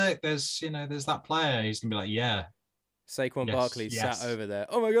look, there's that player. He's gonna be like, yeah, Saquon yes, Barkley yes. sat over there.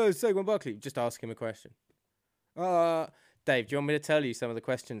 Oh my God, Saquon Barkley. Just ask him a question. Dave, do you want me to tell you some of the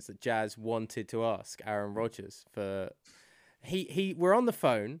questions that Jazz wanted to ask Aaron Rodgers? We're on the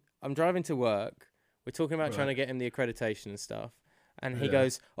phone. I'm driving to work. We're talking about trying to get him the accreditation and stuff. And he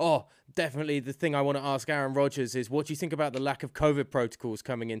goes, oh, definitely the thing I want to ask Aaron Rodgers is, what do you think about the lack of COVID protocols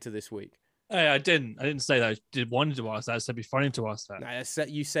coming into this week? Hey, I didn't say that. I did wanted to ask that. I said it'd be funny to ask that. No,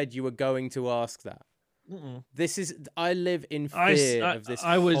 you said you were going to ask that. Mm-mm. I live in fear of this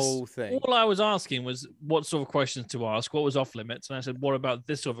whole thing. All I was asking was what sort of questions to ask, what was off limits, and I said, what about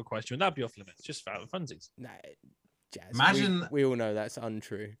this sort of a question? Would that be off limits? Just for funsies. Nah, Jazz. Imagine we all know that's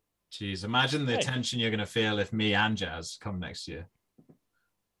untrue. Jeez, imagine the tension you're gonna feel if me and Jazz come next year.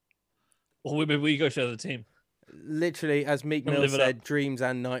 Or we go share the team. Literally, as Meek Mill said, dreams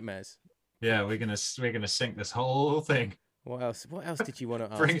and nightmares. Yeah, we're gonna sink this whole thing. What else did you want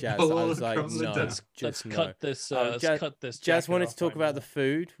to ask Bring Jazz? Paul I was like, across the no, desk. Let's no. cut this. Let's cut this. Jazz wanted to jacket talk off about right the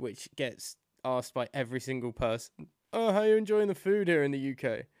food, which gets asked by every single person. Oh, how are you enjoying the food here in the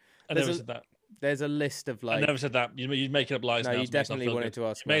UK? now. I never said that. There's a list of I never said that. You're making up lies. No, now you to make yourself definitely feel wanted good. to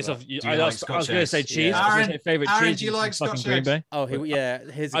ask. Made About yourself, Do you like I was going to say cheese. Yeah. I was gonna say favorite Aaron, cheese. do you like fucking Scotch Green eggs? Bay? Oh,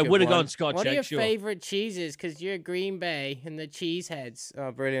 here's a I good would have one. gone Scotch What are egg, your sure. favorite cheeses? Because you're Green Bay and the cheeseheads.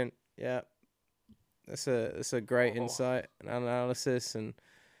 Oh, brilliant! Yeah, that's a great insight and analysis, and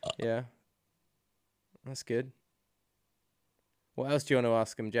yeah, that's good. What else do you want to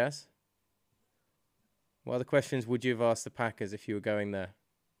ask them, Jazz? What other questions would you have asked the Packers if you were going there?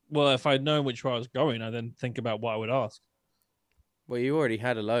 Well, if I'd known which way I was going, I then think about what I would ask. Well, you already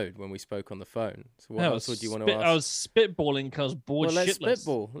had a load when we spoke on the phone. So what else would you want to ask? I was spitballing because I was bored let's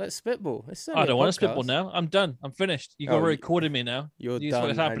shitless. spitball. I don't want to spitball now. I'm done. I'm finished. You got recording me now. You're This is done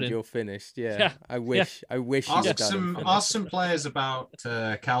what's happening. and you're finished. Yeah. I wish you Ask some players about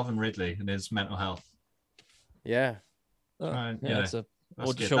Calvin Ridley and his mental health. Yeah. Right, yeah, that's or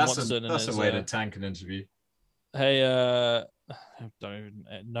good. Deshaun That's Watson that's and a way his, to tank an interview. Hey, I don't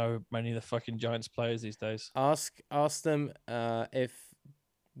even know many of the fucking Giants players these days. Ask them if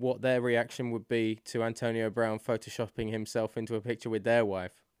what their reaction would be to Antonio Brown photoshopping himself into a picture with their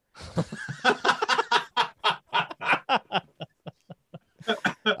wife.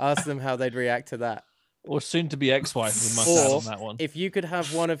 Ask them how they'd react to that. Or soon to be ex-wife. We must add on that one. If you could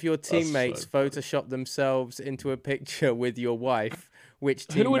have one of your teammates Photoshop themselves into a picture with your wife, which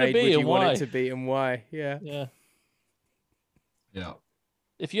teammate would you want it to be and why? Yeah.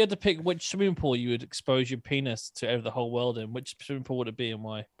 If you had to pick which swimming pool you would expose your penis to the whole world in, which swimming pool would it be and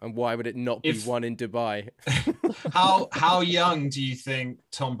why? And why would it not be one in Dubai? How young do you think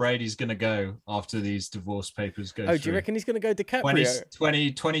Tom Brady's going to go after these divorce papers go through? Do you reckon he's going to go DiCaprio?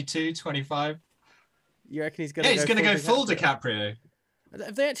 20, 22, 25? You reckon he's going to he's going to go full DiCaprio.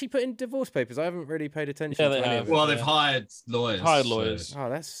 Have they actually put in divorce papers? I haven't really paid attention Yeah, to they any have. of it. Well, they've hired lawyers. Oh,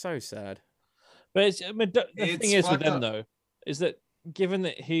 that's so sad. But the thing is with them, up. though, is that given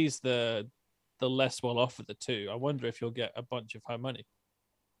that he's the less well off of the two, I wonder if he'll get a bunch of home money.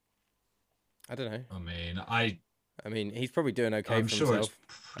 I don't know. I mean, he's probably doing okay I'm for sure himself.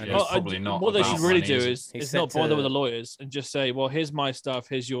 it's probably not. What they should really do money, is not bother with the lawyers and just say, well, here's my stuff,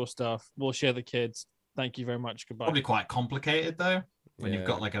 here's your stuff. We'll share the kids. Thank you very much. Goodbye. Probably quite complicated, though, when you've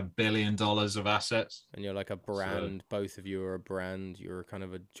got like $1 billion of assets. And you're like a brand. Both of you are a brand. You're kind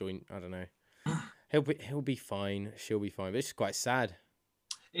of a joint. I don't know. He'll be fine. She'll be fine. But it's quite sad.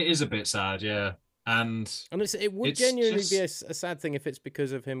 It is a bit sad, yeah. And it would genuinely be a sad thing if it's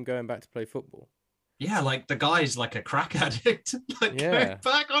because of him going back to play football. Yeah, like the guy's like a crack addict, going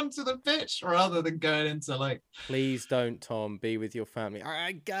back onto the pitch rather than going into like. Please don't, Tom. Be with your family.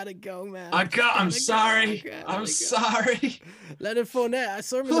 I gotta go, man. I'm sorry. I'm sorry. Leonard Fournette. I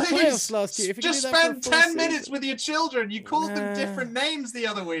saw him in the playoffs last year. If you just spend 10 minutes with your children. You called them different names the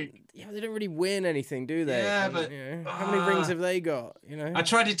other week. Yeah, they don't really win anything, do they? Yeah, but how many rings have they got? I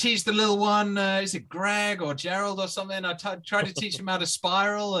tried to teach the little one. Is it Greg or Gerald or something? I tried to teach him how to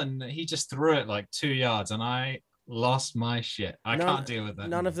spiral, and he just threw it like 2 yards, and I lost my shit. I can't deal with that.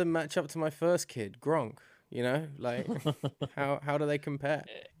 None of them match up to my first kid, Gronk. Like how do they compare?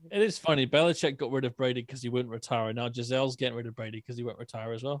 It is funny. Belichick got rid of Brady because he wouldn't retire, and now Giselle's getting rid of Brady because he won't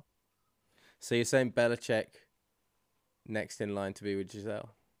retire as well. So you're saying Belichick next in line to be with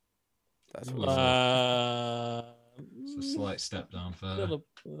Giselle? That's what it's a slight step down further. A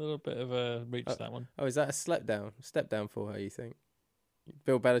little bit of a reach that one. Oh, is that a step down for her, you think?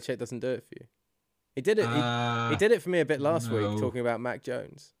 Bill Belichick doesn't do it for you. He did it. He did it for me a bit last week, talking about Mac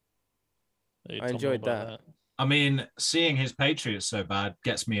Jones. I enjoyed that. I mean, seeing his Patriots so bad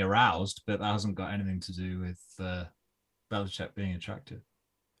gets me aroused, but that hasn't got anything to do with Belichick being attractive.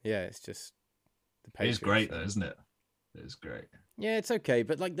 Yeah, it's just the It Patriots. is great though, isn't it? It is great. Yeah, it's okay,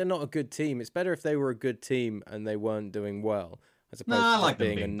 but like they're not a good team. It's better if they were a good team and they weren't doing well, as opposed I to like just them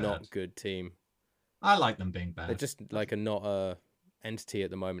being a being not bad. good team. I like them being They're bad. just like a not a entity at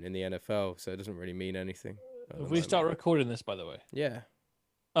the moment in the NFL, so it doesn't really mean anything. at the If we start moment. recording this, by the way. Yeah.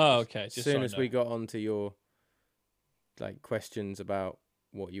 Oh, okay. As Just soon so I as know. we got onto your like questions about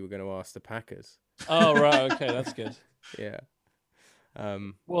what you were going to ask the Packers. Oh, right. Okay, that's good. Yeah.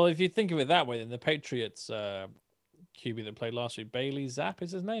 Well, if you think of it that way, then the Patriots QB that played last week, Bailey Zapp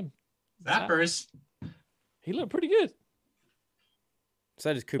is his name. Zappers. He looked pretty good.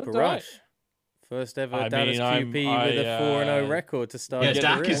 So does Cooper That's all right. Rush. First ever I Dallas mean, QB with a 4-0 record to start Yeah, his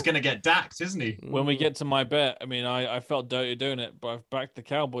Dak career. is going to get dacked, isn't he? When we get to my bet, I mean, I felt dirty doing it, but I've backed the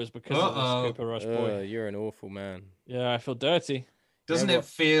Cowboys because of Uh-oh. this Cooper Rush boy. You're an awful man. Yeah, I feel dirty. Doesn't Yeah, it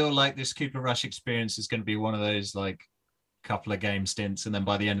feel like this Cooper Rush experience is going to be one of those like couple of game stints, and then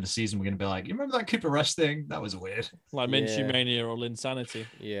by the end of the season we're going to be like, you remember that Cooper Rush thing? That was weird. Like Yeah. Minshew Mania or Linsanity.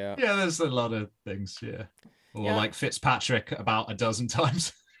 Yeah. Yeah, there's a lot of things. Yeah, or Yeah. like Fitzpatrick about a dozen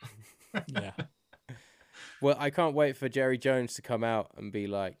times. Yeah. Well, I can't wait for Jerry Jones to come out and be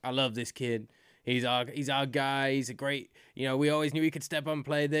like, I love this kid. He's our guy. He's a great, we always knew he could step up and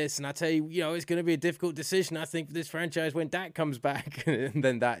play this. And I tell you, it's going to be a difficult decision, I think, for this franchise when Dak comes back. And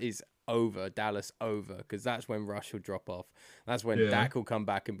then that is over, Dallas over, because that's when Rush will drop off. That's when Dak will come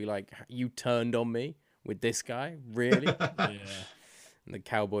back and be like, you turned on me with this guy? Really? Yeah. And the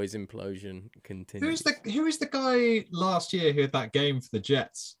Cowboys implosion continues. Who is the guy last year who had that game for the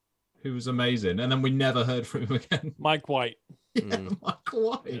Jets? Who was amazing, and then we never heard from him again. Mike White. Yeah, Mike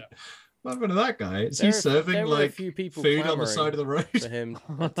White. Yeah. What happened to that guy? Is There he were- serving there were a like few people food on the clamoring side of the road? for him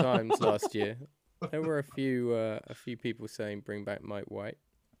at times last year. There were a few people saying bring back Mike White.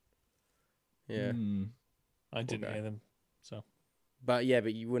 Yeah. Hmm. I didn't guy. hear them. So, But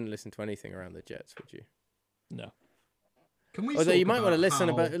you wouldn't listen to anything around the Jets, would you? no. Can we? Although you talk might want to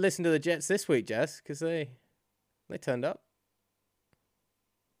about listen to the Jets this week, Jess, because they turned up.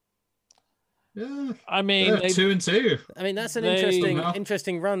 Yeah, I mean, they're 2-2. I mean, that's an They-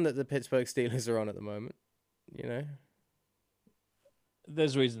 interesting run that the Pittsburgh Steelers are on at the moment.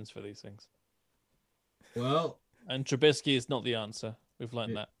 there's reasons for these things. Well, And Trubisky is not the answer. We've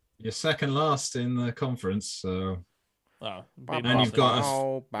learned that. you're second last in the conference, so Oh, and you've got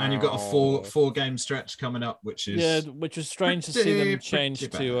a four game stretch coming up, which is yeah, which was strange to see them pretty change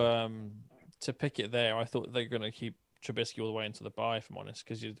bad. to Pickett there. I thought they're going to keep Trubisky all the way into the bye, if I'm honest,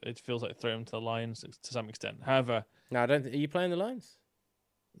 because it feels like throwing him to the Lions to some extent. However, No, I don't. Are you playing the Lions?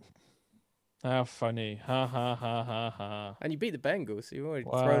 how funny! Ha ha ha ha ha! And you beat the Bengals, so you've already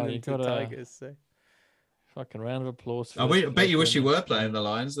Wow, thrown you them to the gotta- Tigers. So. Fucking round of applause. For I this bet you wish you bloke. were playing the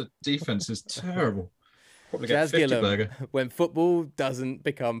Lions. The defense is terrible. Probably get Jazz 50 Gillum, burger. when football doesn't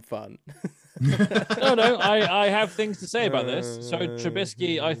become fun. No, I have things to say about this. So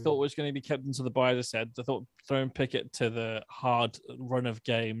Trubisky, I thought was going to be kept into the bye, as I said. I thought throwing Pickett to the hard run of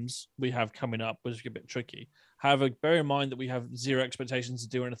games we have coming up was a bit tricky. However, bear in mind that we have zero expectations to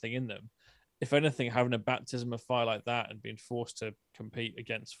do anything in them. If anything, having a baptism of fire like that and being forced to compete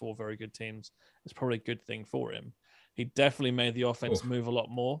against four very good teams is probably a good thing for him. He definitely made the offense Oof. move a lot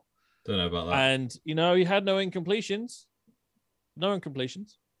more. Don't know about that. And, he had no incompletions. No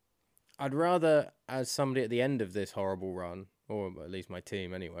incompletions. I'd rather, as somebody at the end of this horrible run, or at least my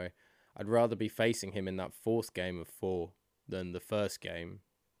team anyway, I'd rather be facing him in that fourth game of 4 than the first game,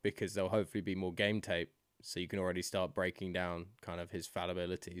 because there'll hopefully be more game tape, so you can already start breaking down kind of his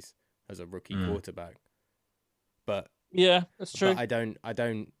fallibilities as a rookie quarterback. But Yeah, that's true. But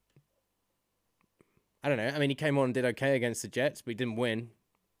I don't know. I mean, he came on and did okay against the Jets, but he didn't win. It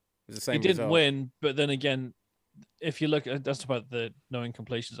was the same He didn't result. win, but then again, if you look at that's about the no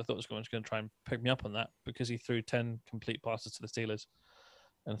incompletions, I thought was going to try and pick me up on that because he threw 10 complete passes to the Steelers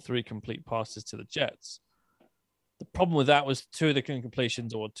and 3 complete passes to the Jets. The problem with that was 2 of the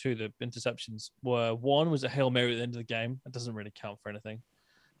incompletions or 2 of the interceptions were, one was a Hail Mary at the end of the game. That doesn't really count for anything.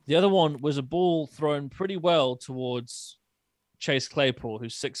 The other one was a ball thrown pretty well towards Chase Claypool,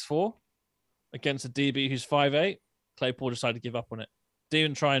 who's 6'4", against a DB who's 5'8". Claypool decided to give up on it.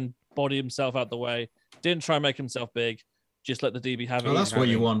 Didn't try and body himself out the way. Didn't try and make himself big. Just let the DB have it. Oh, that's what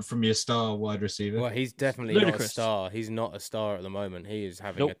you want from your star wide receiver. Well, he's definitely not a Ludicrous. star. He's not a star at the moment. He is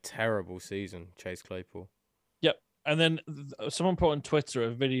having Nope. a terrible season, Chase Claypool. Yep. And then someone put on Twitter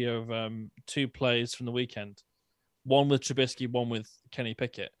a video of 2 plays from the weekend. One with Trubisky, one with Kenny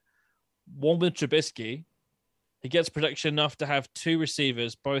Pickett. One with Trubisky, he gets protection enough to have 2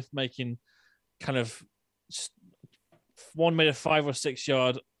 receivers, both making kind of one made a 5 or 6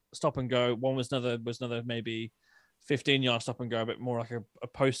 yard stop and go. One was another maybe 15-yard stop and go, a bit more like a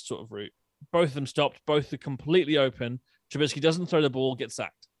post sort of route. Both of them stopped. Both are completely open. Trubisky doesn't throw the ball, gets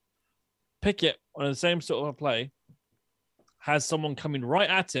sacked. Pickett, on the same sort of a play, has someone coming right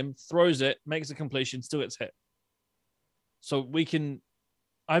at him, throws it, makes a completion, still gets hit. So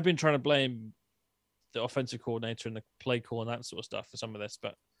I've been trying to blame the offensive coordinator and the play call and that sort of stuff for some of this,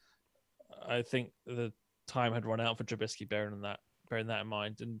 but I think the time had run out for Trubisky bearing that in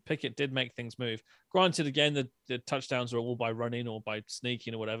mind. And Pickett did make things move. Granted, again, the touchdowns are all by running or by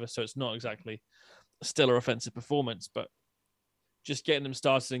sneaking or whatever, so it's not exactly a stellar offensive performance, but just getting them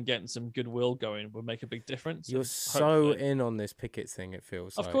started and getting some goodwill going would make a big difference. You're so in on this Pickett thing, it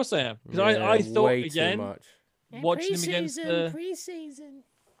feels like. Of course I am. Because I thought, way again, too much. watching him against the... Preseason.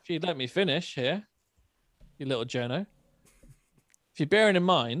 If you'd let me finish here, you little journo. If you're bearing in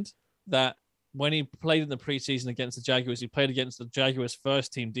mind that when he played in the preseason against the Jaguars, he played against the Jaguars'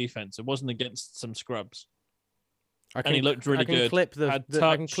 first-team defense. It wasn't against some scrubs. And he looked really good.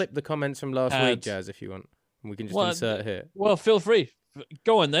 I can clip the comments from last week, Jazz, if you want. We can just insert here. Well, feel free.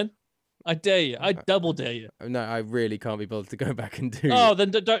 Go on then. I dare you. I double dare you. No, I really can't be bothered to go back and do. Oh,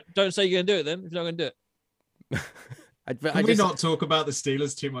 then don't say you're going to do it. Then if you're not going to do it. Can we not talk about the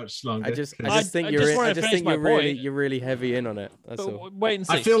Steelers too much longer? I just think you're really heavy in on it. That's all. Wait and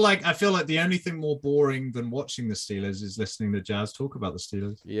see. I feel like the only thing more boring than watching the Steelers is listening to Jazz talk about the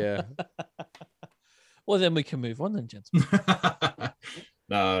Steelers. Yeah. Well, then we can move on, then, gentlemen.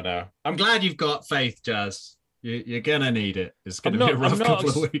 No. I'm glad you've got faith, Jazz. You're gonna need it. It's gonna be a rough couple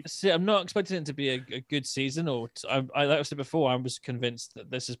of weeks. See, I'm not expecting it to be a good season. Like I said before, I was convinced that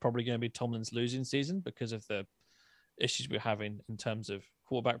this is probably going to be Tomlin's losing season because of the issues we're having in terms of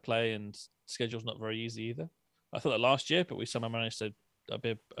quarterback play, and schedule's not very easy either. I thought that last year, but we somehow managed to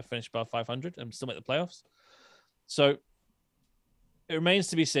finish above 500 and still make the playoffs. So it remains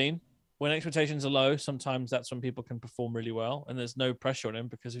to be seen. When expectations are low, sometimes that's when people can perform really well, and there's no pressure on him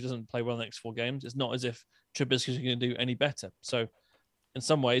because if he doesn't play well in the next 4 games, it's not as if Trubisky's going to do any better. So in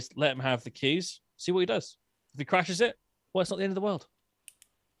some ways, let him have the keys, see what he does. If he crashes it, well, it's not the end of the world.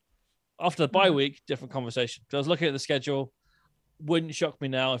 After the bye week, different conversation. Because I was looking at the schedule, wouldn't shock me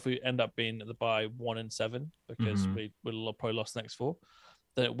now if we end up being at the bye 1-7 because we'll probably lost the next 4.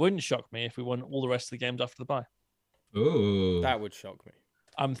 Then it wouldn't shock me if we won all the rest of the games after the bye. Ooh, that would shock me.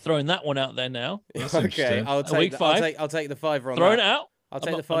 I'm throwing that one out there now. Okay, I'll take I'll take the 5 on throwing that. it out. I'll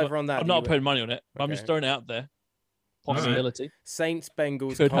take the 5 on that. I'm not putting money on it. But I'm just throwing it out there. Possibility. Right. Saints,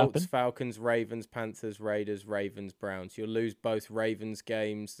 Bengals, Could Colts, happen. Falcons, Ravens, Panthers, Raiders, Ravens, Browns. You'll lose both Ravens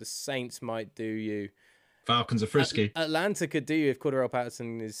games. The Saints might do you. Falcons are frisky. Atlanta could do you if Cordarrelle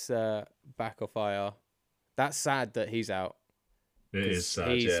Patterson is back off IR. That's sad that he's out. It is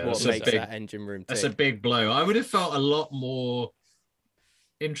sad. He's what makes that engine room tick. That's a big blow. I would have felt a lot more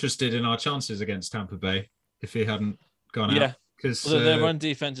interested in our chances against Tampa Bay if he hadn't gone out. Because their run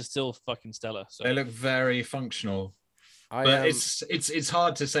defense is still fucking stellar. So. They look very functional. But it's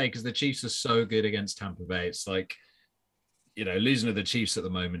hard to say because the Chiefs are so good against Tampa Bay. It's like, losing to the Chiefs at the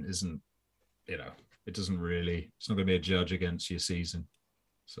moment isn't, it doesn't really, it's not going to be a judge against your season.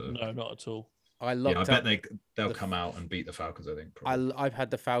 So no, not at all. I bet they'll come out and beat the Falcons. I think. I've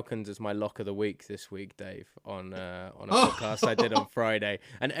had the Falcons as my lock of the week this week, Dave, on a podcast I did on Friday,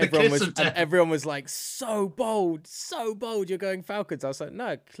 and everyone was like, "So bold, so bold! You're going Falcons." I was like,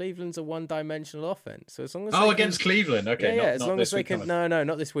 "No, Cleveland's a one-dimensional offense. So as long as against Cleveland, okay, yeah, as long as they can, no,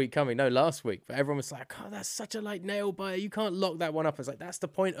 not this week coming, no, last week." But everyone was like, "Oh, that's such a nail biter. You can't lock that one up." I was like, "That's the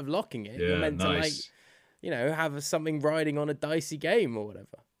point of locking it. You're meant to have something riding on a dicey game or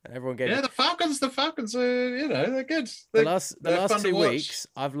whatever." And everyone gave the Falcons are, they're good. The last 2 weeks,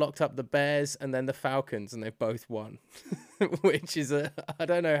 I've locked up the Bears and then the Falcons, and they've both won, which is I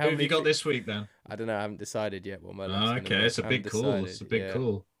don't know how many. Who have you got this week then? I don't know. I haven't decided yet what my okay, it's a big call. It's a big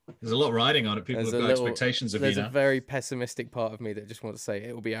call. There's a lot riding on it. People have got expectations of you now. There's a very pessimistic part of me that just wants to say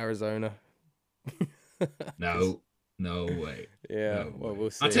it will be Arizona. No way. Yeah, well, we'll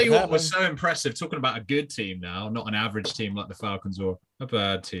see. I'll tell you what was so impressive, talking about a good team now, not an average team like the Falcons or a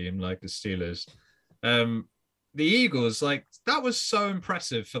bad team like the Steelers. The Eagles, that was so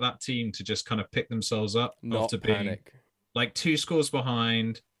impressive for that team to just kind of pick themselves up after panic. Being 2 scores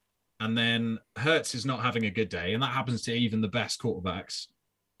behind. And then Hurts is not having a good day. And that happens to even the best quarterbacks.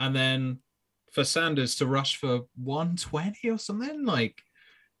 And then for Sanders to rush for 120 or something,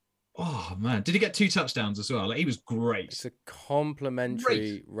 oh man, did he get 2 touchdowns as well? He was great. It's a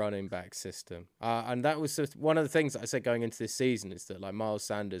complementary running back system, and that was one of the things that I said going into this season is that Miles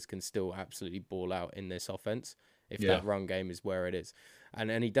Sanders can still absolutely ball out in this offense if that run game is where it is,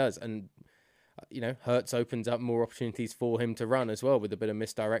 and he does. And Hurts opens up more opportunities for him to run as well, with a bit of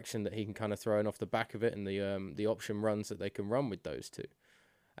misdirection that he can kind of throw in off the back of it, and the option runs that they can run with those two.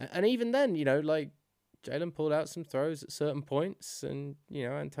 And even then, like Jalen pulled out some throws at certain points, and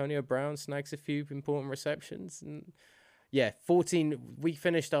Antonio Brown snags a few important receptions, and 14. We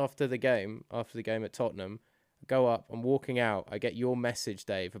finished after the game at Tottenham. Go up, I'm walking out. I get your message,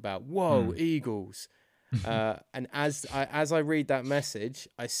 Dave, about whoa, Eagles. And as I read that message,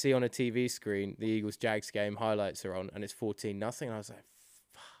 I see on a TV screen the Eagles Jags game highlights are on, and it's 14-0. And I was like,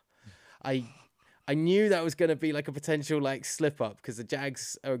 fuck. I knew that was going to be like a potential like slip up, because the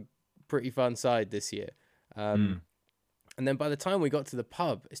Jags are a pretty fun side this year. And then by the time we got to the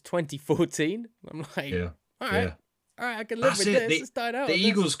pub, it's 2014. I'm like, all right, I can live with this. Let's die out. The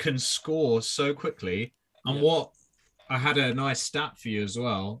Eagles can score so quickly. And what I had a nice stat for you as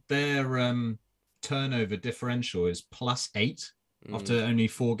well. Their turnover differential is +8 after only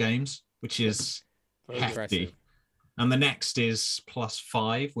 4 games, which is hefty. Impressive. And the next is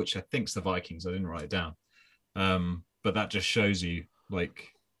 +5, which I think's the Vikings. I didn't write it down, but that just shows you like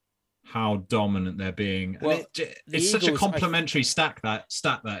how dominant they're being. Well, it's such a complimentary stat,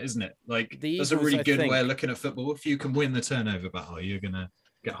 that isn't it? Like that's a really good way of looking at football. If you can win the turnover battle, you're gonna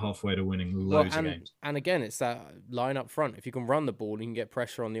get halfway to winning loads of games. And again, it's that line up front. If you can run the ball, you can get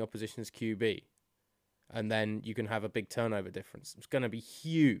pressure on the opposition's QB, and then you can have a big turnover difference. It's going to be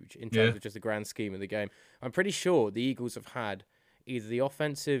huge in terms of just the grand scheme of the game. I'm pretty sure the Eagles have had either the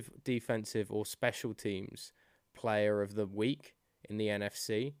offensive, defensive, or special teams player of the week in the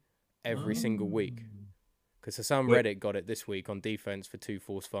NFC every single week. Because Hassan Reddick got it this week on defense for 2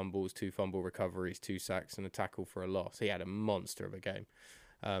 forced fumbles, 2 fumble recoveries, 2 sacks, and a tackle for a loss. He had a monster of a game.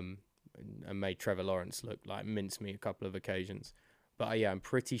 And made Trevor Lawrence look like mincemeat a couple of occasions. But I'm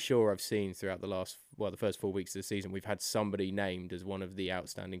pretty sure I've seen throughout the first 4 weeks of the season, we've had somebody named as one of the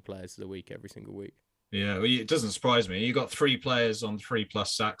outstanding players of the week every single week. Yeah, well, it doesn't surprise me. You got 3 players on 3+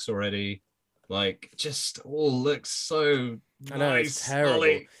 sacks already. Like, just all looks so nice. I know, it's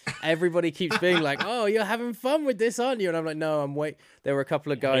terrible. Everybody keeps being like, "Oh, you're having fun with this, aren't you?" And I'm like, "No, I'm wait." There were a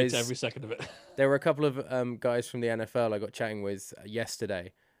couple of guys. Every second of it. There were a couple of guys from the NFL I got chatting with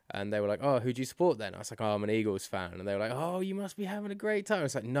yesterday, and they were like, "Oh, who do you support then?" I was like, "Oh, I'm an Eagles fan." And they were like, "Oh, you must be having a great time." I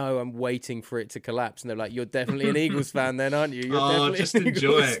was like, "No, I'm waiting for it to collapse." And they're like, "You're definitely an Eagles fan then, aren't you?" Just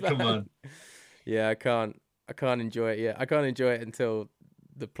enjoy it. Come on. Yeah, I can't enjoy it yet. I can't enjoy it until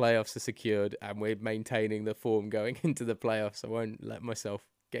the playoffs are secured and we're maintaining the form going into the playoffs. I won't let myself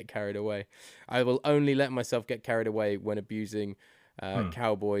get carried away. I will only let myself get carried away when abusing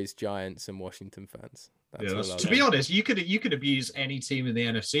Cowboys, Giants, and Washington fans. To be honest, you could abuse any team in the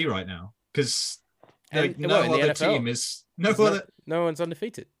NFC right now, because no one's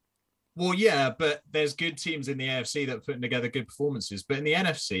undefeated. Well, yeah, but there's good teams in the AFC that are putting together good performances. But in the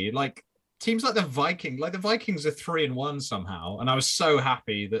NFC, like teams like the Vikings are 3-1 somehow, and I was so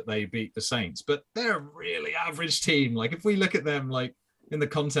happy that they beat the Saints. But they're a really average team. Like if we look at them, like in the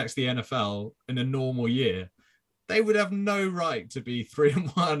context of the NFL in a normal year, they would have no right to be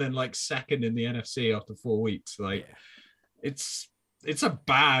 3-1 and like second in the NFC after 4 weeks. Like it's a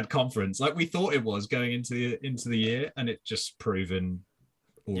bad conference. Like we thought it was going into the year, and it's just proven.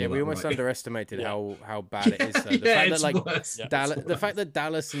 We almost underestimated how bad it is. The fact that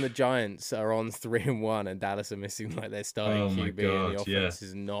Dallas and the Giants are on 3-1 and Dallas are missing like their starting QB and the offense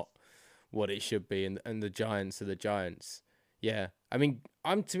is not what it should be, and the Giants are the Giants. Yeah, I mean,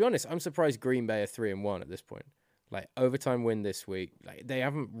 to be honest, I'm surprised Green Bay are 3-1 at this point. Like overtime win this week, like they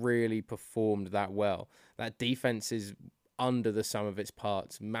haven't really performed that well. That defense is under the sum of its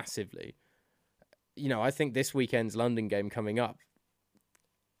parts massively. I think this weekend's London game coming up,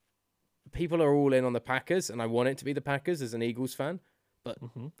 people are all in on the Packers, and I want it to be the Packers as an Eagles fan. But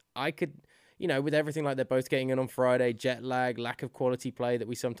I could, with everything like they're both getting in on Friday, jet lag, lack of quality play that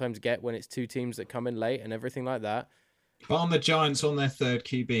we sometimes get when it's 2 teams that come in late and everything like that. But on the Giants on their 3rd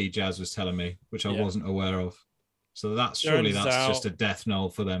QB, Jazz was telling me, which I wasn't aware of. So that's just a death knell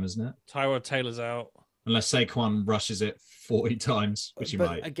for them, isn't it? Tyrod Taylor's out. Unless Saquon rushes it 40 times, which he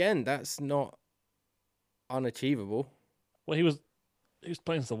might. Again, that's not unachievable. Well, he was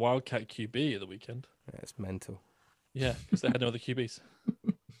playing as the Wildcat QB at the weekend. Yeah, it's mental. Yeah, because they had no other QBs.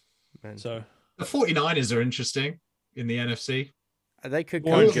 So the 49ers are interesting in the NFC. They could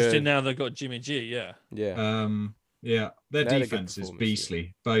more interesting now they've got Jimmy G. Yeah. Their defense is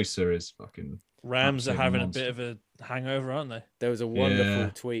beastly. Bosa is fucking. Rams are having a bit of a hangover, aren't they? There was a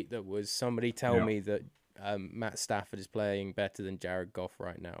wonderful tweet that was somebody tell me that Matt Stafford is playing better than Jared Goff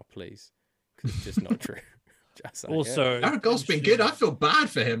right now, please, because it's just not true. Just like, Also, Jared Goff's been good. I feel bad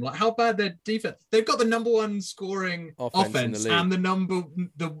for him. Like how bad their defense. They've got the number one scoring offense and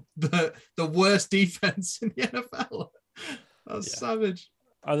the worst defense in the NFL. That's savage.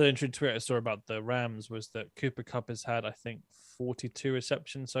 Other interesting tweet I saw about the Rams was that Cooper Kupp has had, I think, 42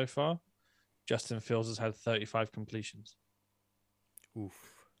 receptions so far. Justin Fields has had 35 completions. Oof.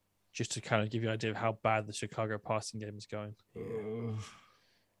 Just to kind of give you an idea of how bad the Chicago passing game is going.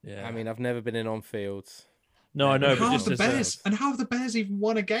 Yeah. I mean, I've never been in on Fields. No, I know, And but how just have the as Bears and how have the Bears even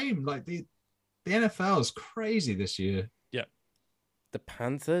won a game? Like the NFL is crazy this year. Yeah. The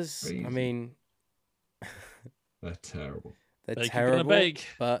Panthers, Crazy. I mean, They're terrible. they're Bake it, terrible, gonna bake.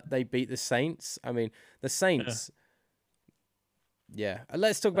 but they beat the Saints. I mean, the Saints. Yeah.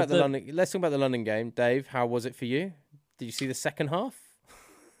 Let's talk about the London. Let's talk about the London game, Dave. How was it for you? Did you see the second half?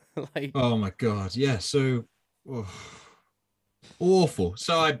 Like, Oh my god, yeah. So awful.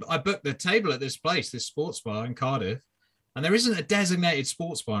 So I booked the table at this place, this sports bar in Cardiff, and there isn't a designated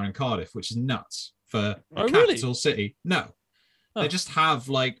sports bar in Cardiff, which is nuts for a capital city. No, they just have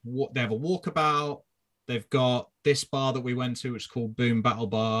like what they have a walkabout. They've got this bar that we went to, which is called Boom Battle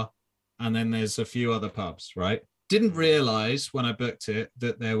Bar, and then there's a few other pubs. Right? Didn't realize when I booked it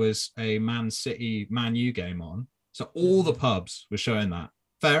that there was a Man City Man U game on, so all the pubs were showing that.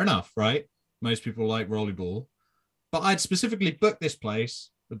 Fair enough, right? Most people like volleyball. But I'd specifically booked this place,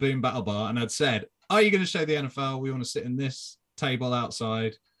 the Boom Battle Bar, and I'd said, are you going to show the NFL? We want to sit in this table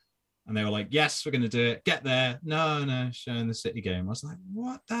outside. And they were like, yes, we're going to do it. Get there. No, showing the City game. I was like,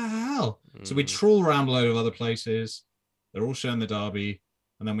 what the hell? So we trawl around a load of other places. They're all showing the derby.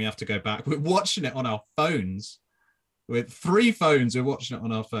 And then we have to go back. We're watching it on our phones. With 3 phones, we're watching it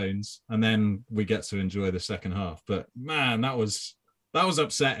on our phones. And then we get to enjoy the second half. But man, that was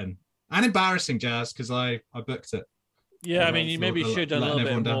upsetting and embarrassing, Jazz, because I booked it. Yeah, I mean, you maybe should have done a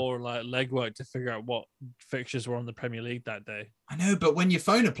little bit down. more like legwork to figure out what fixtures were on the Premier League that day. I know, but when you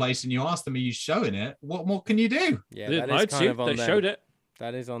phone a place and you ask them, are you showing it? What more can you do? yeah, They that didn't is lie to kind you. of on They them. showed it.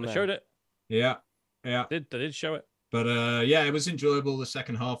 That is on They there. showed it. Yeah. They did show it. But yeah, it was enjoyable the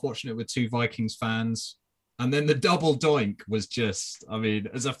second half, watching it with 2 Vikings fans. And then the double doink was just, I mean,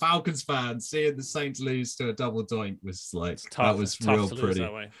 as a Falcons fan, seeing the Saints lose to a double doink was like, that was real pretty.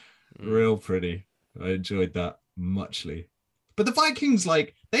 That way. Real pretty. I enjoyed that muchly. But the Vikings,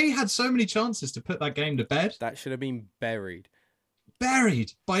 like, they had so many chances to put that game to bed. That should have been buried.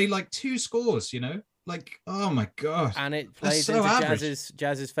 Buried by like 2 scores, you know? Like, oh my God. And it That's plays so into average.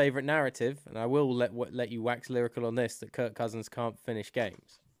 Jazz's favorite narrative, and I will let you wax lyrical on this, that Kirk Cousins can't finish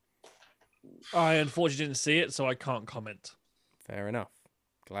games. I unfortunately didn't see it, so I can't comment. Fair enough.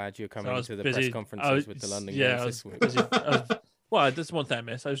 Glad you're So coming I was to the busy. press conferences with the London games I this was week. busy. Well, that's one thing I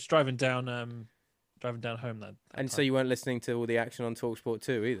missed. I was driving down home that And so time. you weren't listening to all the action on TalkSport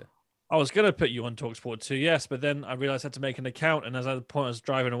 2 either. I was going to put you on TalkSport 2, yes, but then I realized I had to make an account, and as at the point I was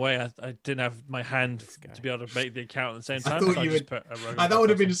driving away, I didn't have my hand to be able to make the account at the same I time. thought so you just would- put a Rogan that would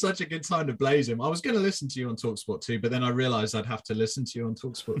have podcast been such a good time to blaze him. I was going to listen to you on TalkSport 2, but then I realized I'd have to listen to you on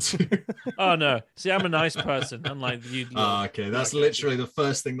TalkSport 2. on. Oh no! See, I'm a nice person, unlike you. Okay. That's literally the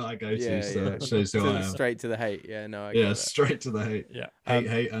first thing that I go to. So that shows who I am. Straight to the hate. Yeah, no, I Yeah, get that. straight to the hate. Yeah.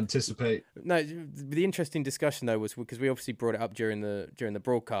 Hate, anticipate. No, the interesting discussion though was because we obviously brought it up during the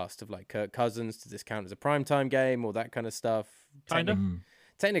broadcast of like Kirk Cousins. Does this count as a primetime game or that kind of stuff? Kinda.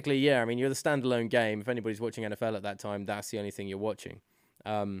 Technically, yeah. I mean, you're the standalone game. If anybody's watching NFL at that time, that's the only thing you're watching.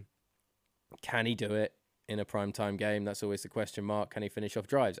 Can he do it in a primetime game? That's always the question mark. Can he finish off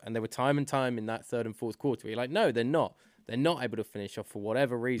drives? And there were time and time in that third and fourth quarter where you're like, no, they're not. They're not able to finish off for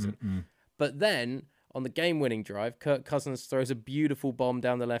whatever reason. But then on the game-winning drive, Kirk Cousins throws a beautiful bomb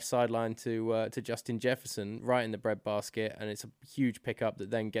down the left sideline to Justin Jefferson right in the breadbasket, and it's a huge pickup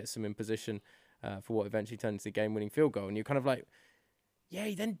that then gets him in position for what eventually turned into the game-winning field goal. And you're kind of like, yeah,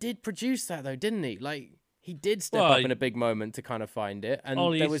 he then did produce that though, didn't he? Like, he did step up in a big moment to kind of find it, and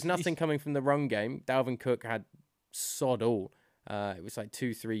there was nothing coming from the run game. Dalvin Cook had sod all. It was like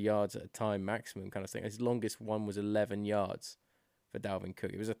 2-3 yards at a time maximum kind of thing. His longest one was 11 yards for Dalvin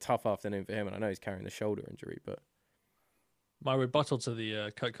Cook. It was a tough afternoon for him, and I know he's carrying the shoulder injury, but My rebuttal to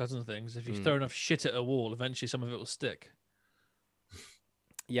the Kirk Cousins thing is if you throw enough shit at a wall, eventually some of it will stick.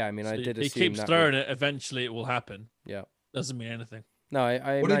 yeah, I mean, I did assume he keeps that throwing would- it, eventually it will happen. Yeah. Doesn't mean anything. No,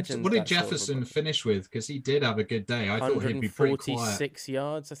 I What imagine. did that sort of Jefferson finish with? Because he did have a good day. I thought he'd be pretty quiet. 146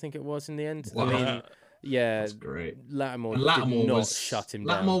 yards, I think it was in the end. Wow. I mean, yeah, That's great. Lattimore, And Lattimore did not was shut him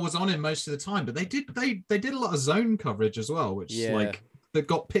Lattimore down. was on him most of the time, but they did a lot of zone coverage as well, which Yeah. like that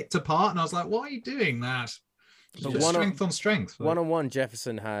got picked apart, and I was like, why are you doing that? But Just strength on strength. Like, One-on-one,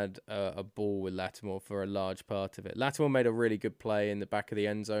 Jefferson had a ball with Lattimore for a large part of it. Lattimore made a really good play in the back of the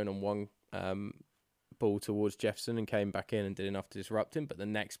end zone on one ball towards Jefferson and came back in and did enough to disrupt him. But the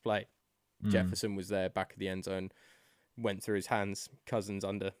next play, Jefferson was there, back of the end zone, went through his hands, Cousins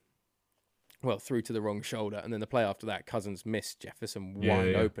through to the wrong shoulder. And then the play after that, Cousins missed Jefferson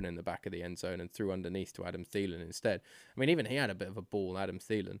wide open in the back of the end zone and threw underneath to Adam Thielen instead. I mean, even he had a bit of a ball, Adam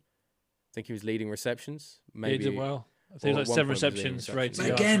Thielen. I think he was leading receptions. Maybe he did well. I think it was like 7 receptions for 80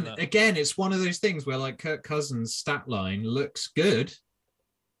 yards. Again, it's one of those things where like Kirk Cousins' stat line looks good,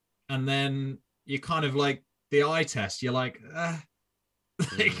 and then you kind of like the eye test. You're like,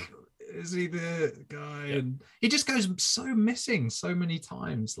 is he the guy? Yeah. And he just goes so missing so many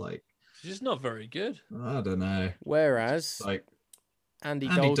times. Like, he's just not very good. I don't know. Whereas like Andy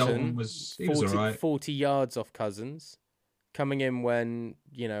Dalton was 40 yards off Cousins. Coming in when,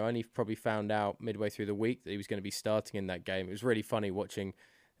 only probably found out midway through the week that he was going to be starting in that game. It was really funny watching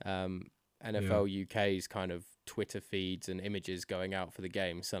NFL UK's kind of Twitter feeds and images going out for the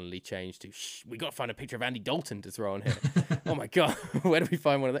game suddenly changed to, we got to find a picture of Andy Dalton to throw on here. Oh my God, where do we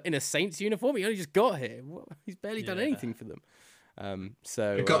find one of that? In a Saints uniform? He only just got here. He's barely done anything for them.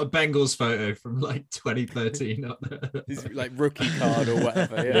 So I got a Bengals photo from like 2013 up there. His like rookie card or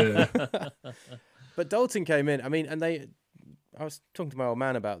whatever. Yeah. But Dalton came in. I mean, I was talking to my old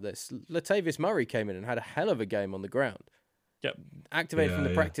man about this. Latavius Murray came in and had a hell of a game on the ground. Yep. Activated from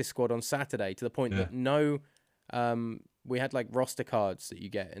the practice squad on Saturday to the point that we had like roster cards that you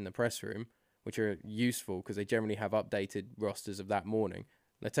get in the press room, which are useful because they generally have updated rosters of that morning.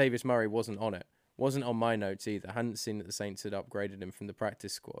 Latavius Murray wasn't on it. Wasn't on my notes either. I hadn't seen that the Saints had upgraded him from the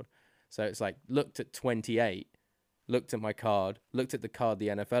practice squad. So it's like, looked at 28, looked at my card, looked at the card the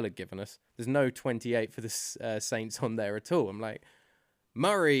NFL had given us. There's no 28 for the Saints on there at all. I'm like,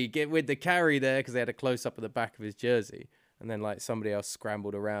 Murray, get with the carry there, because they had a close-up of the back of his jersey. And then like somebody else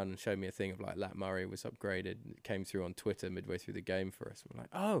scrambled around and showed me a thing of like Lat Murray was upgraded. It came through on Twitter midway through the game for us. We're like,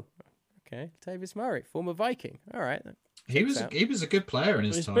 oh, okay, Latavius Murray, former Viking. All right. He was a good player in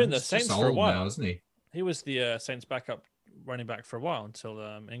his time. He's been the Saints for a while, now, hasn't he? He was the Saints backup running back for a while until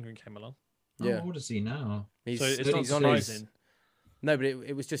Ingram came along. Yeah. What is he now? So it's not surprising. No, but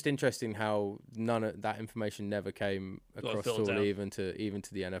it was just interesting how none of that information never came across all, even to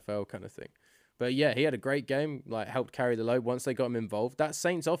the NFL kind of thing. But yeah, he had a great game, like helped carry the load once they got him involved. That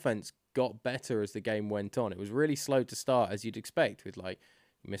Saints offense got better as the game went on. It was really slow to start, as you'd expect, with like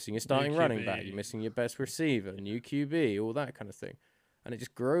you're missing your starting running back, you're missing your best receiver, new QB, all that kind of thing. And it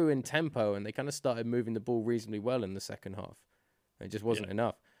just grew in tempo, and they kind of started moving the ball reasonably well in the second half. It just wasn't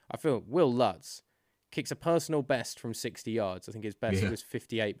enough. I feel Will Lutz kicks a personal best from 60 yards. I think his best was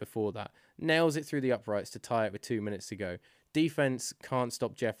 58 before that. Nails it through the uprights to tie it with 2 minutes to go. Defense can't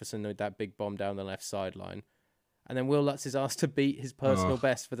stop Jefferson with that big bomb down the left sideline. And then Will Lutz is asked to beat his personal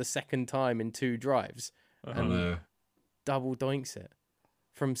best for the second time in 2 drives. And double doinks it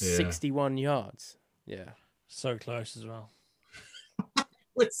from 61 yards. Yeah. So close as well.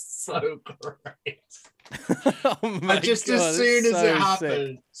 Was so great. As soon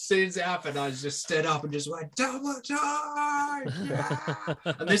as it happened, I just stood up and just went, double time! Yeah!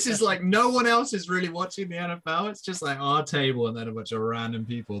 And this is like, no one else is really watching the NFL. It's just like our table and then a bunch of random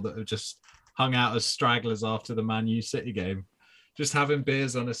people that have just hung out as stragglers after the Man U City game, just having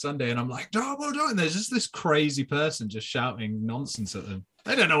beers on a Sunday. And I'm like, double doink! And there's just this crazy person just shouting nonsense at them.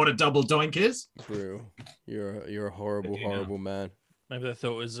 They don't know what a double doink is. Bro, you're a horrible man. Maybe they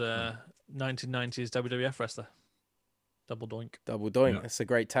thought it was 1990s WWF wrestler. Double Doink. Double Doink. Yeah. That's a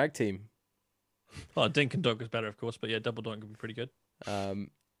great tag team. Well, Dink and Dog was better, of course, but yeah, Double Doink would be pretty good.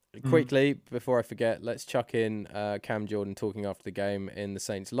 Quickly, before I forget, let's chuck in Cam Jordan talking after the game in the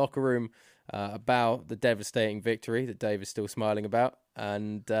Saints locker room about the devastating victory that Dave is still smiling about.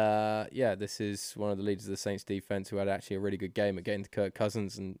 And this is one of the leaders of the Saints defense who had actually a really good game at getting to Kirk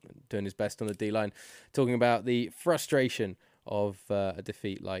Cousins and doing his best on the D-line, talking about the frustration of a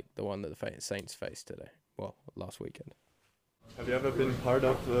defeat like the one that the Saints faced today. Well, last weekend. Have you ever been part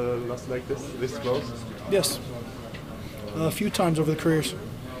of a loss like this close? Yes, a few times over the careers.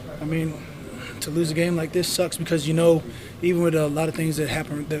 I mean, to lose a game like this sucks because, even with a lot of things that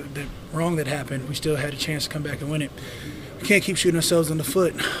happened, that happened, we still had a chance to come back and win it. We can't keep shooting ourselves in the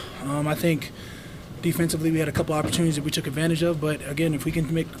foot. I think defensively we had a couple opportunities that we took advantage of, but again, if we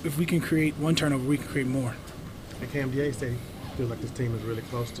can create one turnover, we can create more. And Cam, DA say feels like this team is really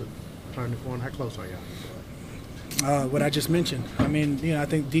close to turning the corner. How close are y'all? What I just mentioned. I mean, I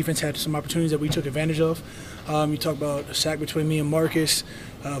think defense had some opportunities that we took advantage of. You talk about a sack between me and Marcus.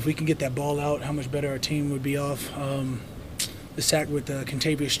 If we can get that ball out, how much better our team would be off. The sack with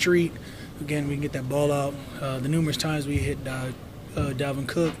Contavious Street. Again, we can get that ball out. The numerous times we hit Dalvin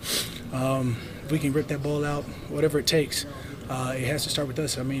Cook. If we can rip that ball out, whatever it takes. it has to start with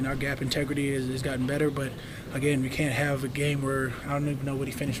us. I mean, our gap integrity has gotten better, but again, we can't have a game where I don't even know what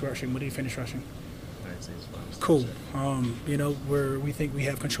he finished rushing. What did he finish rushing? Cool. You know, where we think we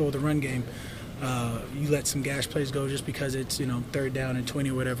have control of the run game. You let some gash plays go just because it's, you know, 3rd down and 20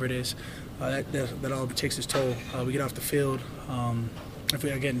 or whatever it is. That all takes its toll. We get off the field. If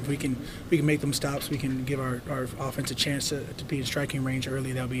we can make them stops, we can give our offense a chance to be in striking range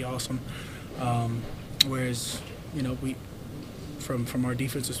early. That would be awesome. Whereas, you know, we from our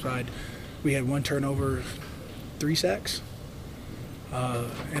defensive side, we had 1 turnover, 3 sacks.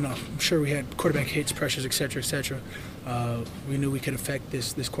 And I'm sure we had quarterback hits, pressures, et cetera, et cetera. We knew we could affect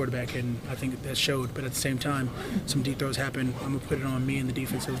this quarterback, and I think that showed. But at the same time, some deep throws happen. I'm gonna put it on me and the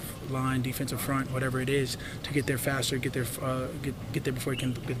defensive line, defensive front, whatever it is, to get there faster, get there before he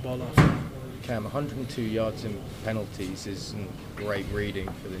can get the ball off. Cam, 102 yards in penalties isn't great reading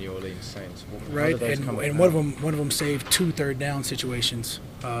for the New Orleans Saints. Right, and one of them saved 2 third down situations.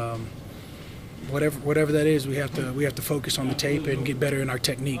 Whatever that is, we have to focus on the tape and get better in our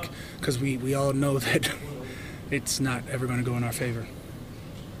technique, because we all know that it's not ever going to go in our favor.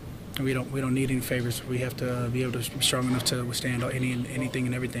 We don't need any favors. We have to be able to be strong enough to withstand anything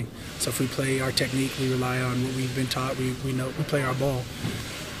and everything. So if we play our technique, we rely on what we've been taught. We know we play our ball.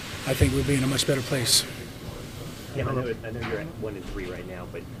 I think we'll be in a much better place. Yeah, I know you're at 1-3 right now,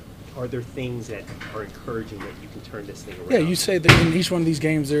 but are there things that are encouraging that you can turn this thing around? Yeah, you say that in each one of these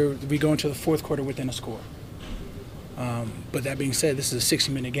games, we go into the 4th quarter within a score. But that being said, this is a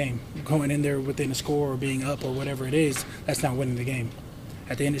 60-minute game. Going in there within a score or being up or whatever it is, that's not winning the game.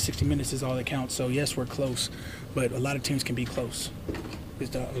 At the end of 60 minutes is all that counts. So yes, we're close, but a lot of teams can be close.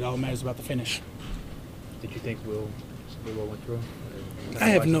 It all matters about the finish. Did you think Will went through? I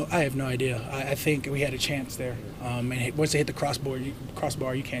have no idea. I think we had a chance there. And once they hit the crossbar,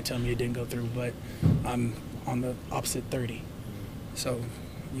 you can't tell me it didn't go through. But I'm on the opposite 30, so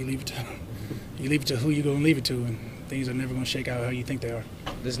you leave it to who you're going to leave it to, and things are never going to shake out how you think they are.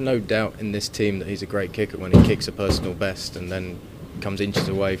 There's no doubt in this team that he's a great kicker when he kicks a personal best and then comes inches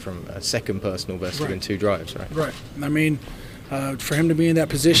away from a second personal best within 2 drives, right? Right. I mean, for him to be in that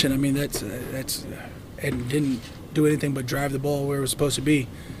position, I mean that's and didn't do anything but drive the ball where it was supposed to be.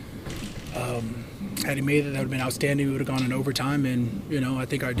 Had he made it, that would have been outstanding. We would have gone in overtime, and you know, I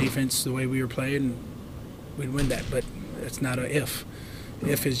think our defense, the way we were playing, we'd win that. But it's not a if.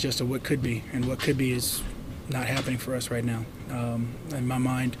 If is just a what could be, and what could be is not happening for us right now. In my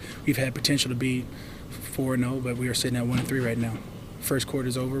mind, we've had potential to be 4-0, but we are sitting at 1-3 right now. First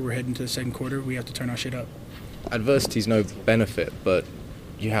quarter's over. We're heading to the second quarter. We have to turn our shit up. Adversity's no benefit, but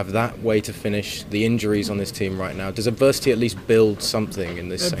you have that way to finish. The injuries on this team right now. Does adversity at least build something in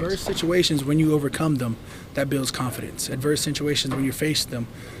this sense? Adverse situations, when you overcome them, that builds confidence. Adverse situations, when you face them,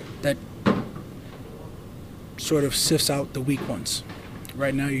 that sort of sifts out the weak ones.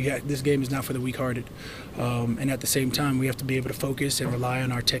 Right now, this game is not for the weak-hearted. And at the same time, we have to be able to focus and rely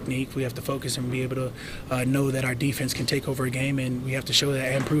on our technique. We have to focus and be able to know that our defense can take over a game, and we have to show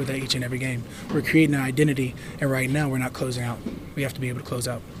that and prove that each and every game. We're creating an identity, and right now we're not closing out. We have to be able to close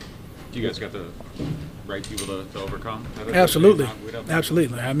out. You guys got the right people to overcome? Absolutely.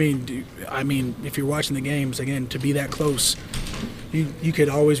 Absolutely. I mean, if you're watching the games, again, to be that close, you could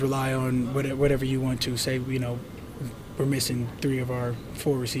always rely on whatever you want to. Say, you know, we're missing 3 of our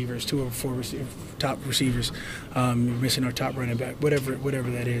 4 receivers, 2 of our 4 top receivers. We're missing our top running back, whatever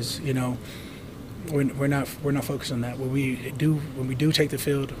that is. You know, we're not focused on that. When we do take the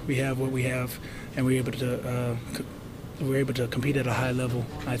field, we have what we have, and we're able to compete at a high level.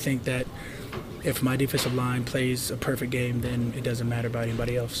 I think that if my defensive line plays a perfect game, then it doesn't matter about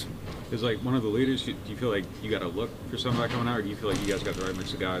anybody else. Is like one of the leaders, do you feel like you got to look for somebody coming out, or do you feel like you guys got the right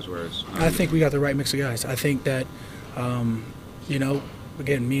mix of guys? Whereas I think we got the right mix of guys. I think that, you know,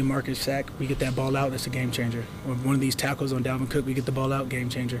 again, me and Marcus Sack, we get that ball out, that's a game changer. When one of these tackles on Dalvin Cook, we get the ball out, game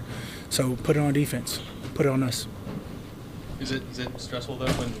changer. So put it on defense. Put it on us. Is it stressful,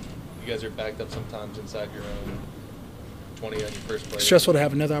 though, when you guys are backed up sometimes inside your own 20 on your first play? Stressful to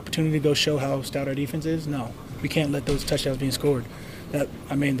have another opportunity to go show how stout our defense is? No. We can't let those touchdowns being scored. The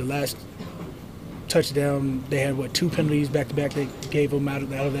last touchdown, they had, 2 penalties back-to-back they gave them out of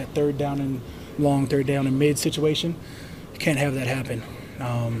that third down and mid situation. You can't have that happen.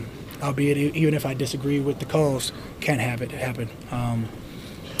 Albeit, even if I disagree with the calls, can't have it happen.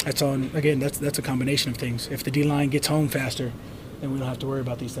 That's a combination of things. If the D-line gets home faster, then we don't have to worry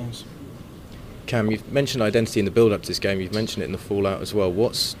about these things. Cam, you've mentioned identity in the build-up to this game. You've mentioned it in the fallout as well.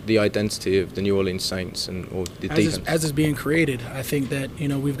 What's the identity of the New Orleans Saints or the defense? As it's being created, I think that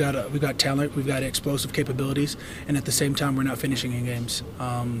we've got talent, we've got explosive capabilities, and at the same time we're not finishing in games.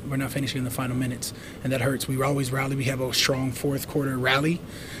 We're not finishing in the final minutes, and that hurts. We always rally. We have a strong fourth quarter rally,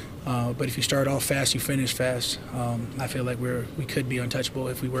 but if you start off fast, you finish fast. I feel like we could be untouchable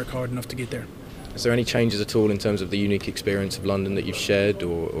if we work hard enough to get there. Is there any changes at all in terms of the unique experience of London that you've shared,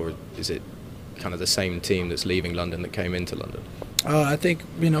 or is it kind of the same team that's leaving London that came into London? I think,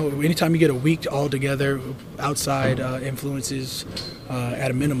 anytime you get a week all together, outside influences at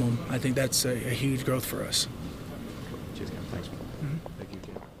a minimum, I think that's a huge growth for us. Cheers, Cam. Thanks. Mm-hmm. Thank you,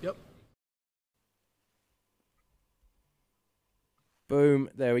 Cam. Yep. Boom.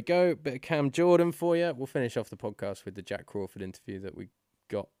 There we go. Bit of Cam Jordan for you. We'll finish off the podcast with the Jack Crawford interview that we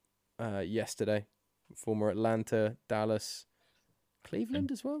got yesterday. Former Atlanta, Dallas,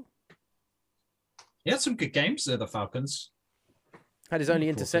 Cleveland as well. He had some good games there, the Falcons. Had his only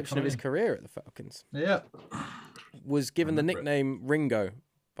interception of his career at the Falcons. Yeah. Was given the nickname Ringo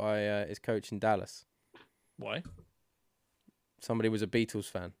by his coach in Dallas. Why? Somebody was a Beatles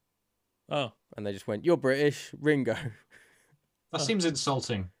fan. Oh. And they just went, "You're British, Ringo." That seems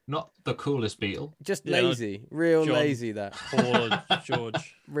insulting. Not the coolest Beatle. Just lazy. Real John, lazy, that. Paul,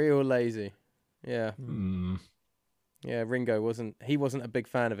 George. Real lazy. Yeah. Hmm. Yeah, Ringo wasn't a big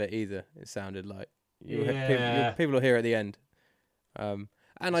fan of it either, it sounded like. Yeah. People will hear at the end. And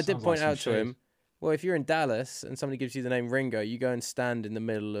I did Sounds point like out some to shit. him, well, if you're in Dallas and somebody gives you the name Ringo, you go and stand in the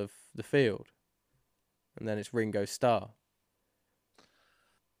middle of the field. And then it's Ringo Starr.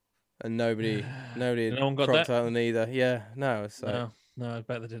 And nobody No one got cropped that? on either. Yeah, no. So, No, I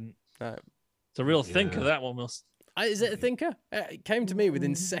bet they didn't. no. It's a real thinker, that one. Is it a thinker? It came to me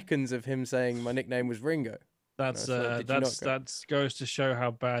within seconds of him saying my nickname was Ringo. That's No, so did you not go? that goes to show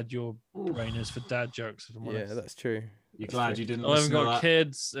how bad your brain is for dad jokes. If I'm Yeah, honest. that's true. You're That's glad true. you didn't I haven't listen to got that.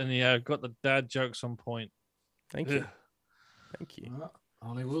 kids, and yeah, I've got the dad jokes on point. Thank you. Ugh. Thank you.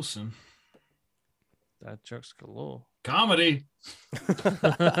 Ollie Wilson. Dad jokes galore. Comedy.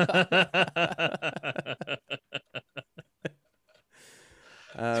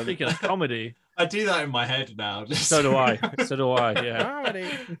 Speaking of comedy, I do that in my head now. so do I. So do I. Yeah. Comedy.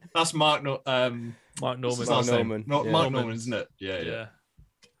 That's Mark. Mark What's Norman. his last name? Norman. Not Yeah. Mark Norman. Norman, isn't it? Yeah.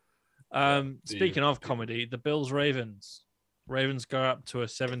 Speaking of comedy, the Bills Ravens. Ravens go up to a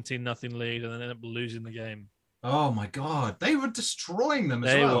 17-0 lead and then end up losing the game. Oh my God, they were destroying them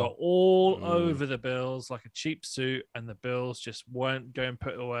as They well. were all over the Bills like a cheap suit, and the Bills just weren't going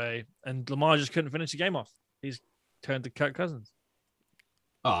put away. And Lamar just couldn't finish the game off. He's turned to Kirk Cousins.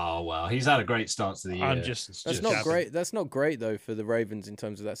 Oh well, he's had a great start to the year. That's not great. That's not great though for the Ravens in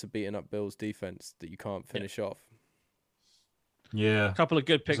terms of that's a beaten up Bills defense that you can't finish off. Yeah, A couple of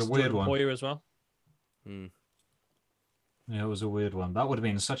good picks. It's a weird Jordan one. Poyer as well. Yeah, it was a weird one. That would have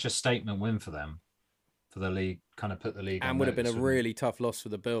been such a statement win for them, for the league. Kind of put the league. And on would have been a notice, wouldn't it? really tough loss for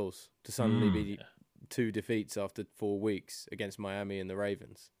the Bills to suddenly be 2 defeats after 4 weeks against Miami and the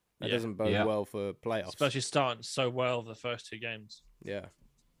Ravens. That Yeah. doesn't bode well for playoffs. Especially starting so well the first 2 games. Yeah.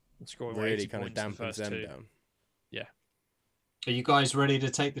 And scoring Really 80 kind of points in the dampens first them 2. down. Yeah. Are you guys ready to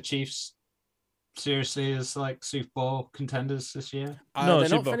take the Chiefs seriously as like Super Bowl contenders this year? They're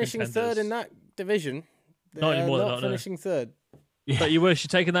not finishing third in that division. Not anymore, They're they're not not, no. finishing third. But you wish you're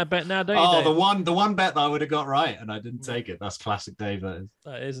taking that bet now, don't you? Oh, Dave? the one bet that I would have got right and I didn't take it. That's classic Dave. That is.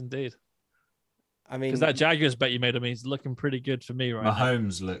 That is indeed. I mean, Because that Jaguars bet you made of me is looking pretty good for me right now.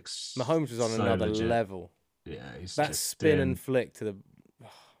 Mahomes looks. Mahomes was on so another legit. level. Yeah, he's that just spin in. and flick to the.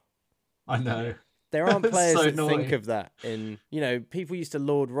 I know. There aren't It's players so that naughty. think of that. People used to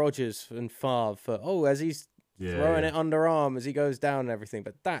laud Rodgers and Favre for as he's throwing it underarm as he goes down and everything.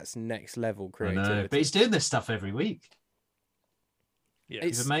 But that's next level I creativity. know. But he's doing this stuff every week. Yeah,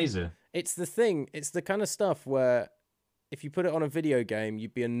 he's amazing. It's the thing. It's the kind of stuff where if you put it on a video game,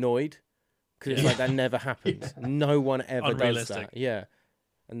 you'd be annoyed because it's like that never happens. No one ever does Unrealistic. that. Yeah.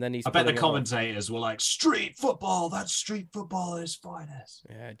 And then he's. I bet the pulling it off. commentators were like, "Street football. That's street football at its finest."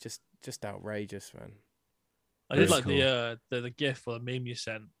 Yeah, just outrageous, man. I did Very like the gif or the meme you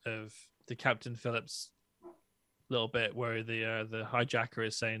sent of the Captain Phillips little bit where the hijacker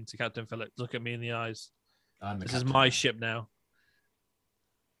is saying to Captain Phillips, "Look at me in the eyes. This is my ship now."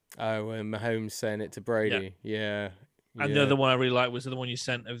 Oh, when Mahomes saying it to Brady. Yeah. And the other one I really liked was the one you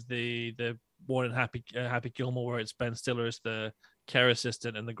sent of the one in Happy Gilmore where it's Ben Stiller as the care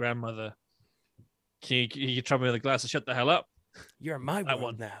assistant and the grandmother. Can you trouble me with a glass of shut the hell up? You're in my That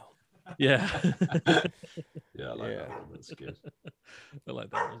world one. now. Yeah. Yeah, I like that one. That's good. I like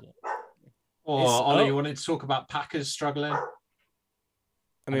that one as well. Oh, Ollie, you wanted to talk about Packers struggling?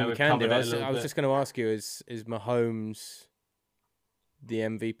 I mean, know we we've can do. covered it a I little was bit. just going to ask you: is Mahomes the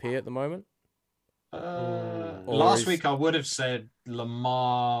MVP at the moment? Or Last is- week I would have said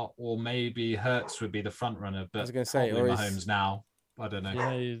Lamar or maybe Hertz would be the front runner, but was gonna say, probably or is- Mahomes now. I don't know.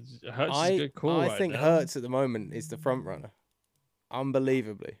 Yeah, Hurts is a good call I right think now. Hurts at the moment is the front runner,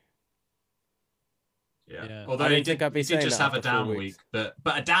 unbelievably. Yeah. Although I he didn't think did, I'd be he did saying just that have a after 4 down weeks. week,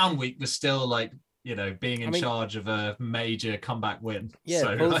 but a down week was still like, you know, being in I mean- charge of a major comeback win. Yeah,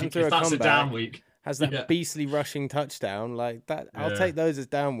 so pulls like, him through if a that's a down comeback, week, has that yeah. beastly rushing touchdown like that. I'll Yeah. take those as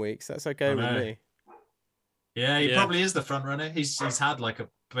down weeks. That's okay I with know. me. Yeah, he Yeah. probably is the front runner. He's had like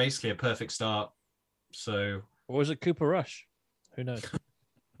basically a perfect start. So Or was it Cooper Rush? Who knows?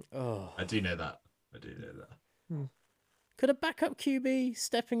 Oh, I do know that. I do know that. could a backup QB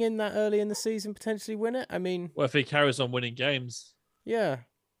stepping in that early in the season potentially win it? I mean, Well, if he carries on winning games, yeah.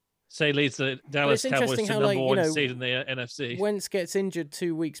 say he leads the Dallas it's Cowboys interesting to how, number like, you one know, seed in the NFC. Wentz gets injured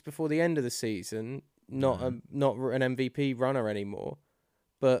 2 weeks before the end of the season, not an MVP runner anymore.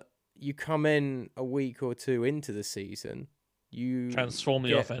 But you come in a week or two into the season, you Transform the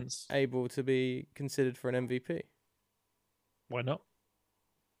get offense. able to be considered for an MVP. Why not?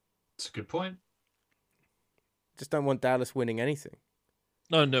 It's a good point. Just don't want Dallas winning anything.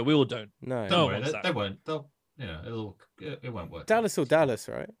 No, we all don't. No, Don't No, worry, what's they, that? they won't. They'll, you know, it won't work. Dallas or Dallas,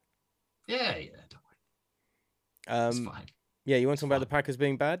 right? Yeah, don't worry. It's fine. Yeah, you want to talk about fine. the Packers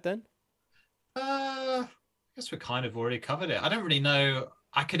being bad then? I guess we kind of already covered it. I don't really know.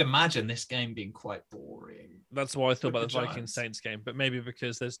 I could imagine this game being quite boring. That's what I thought With about the the Vikings Giants. Saints game, but maybe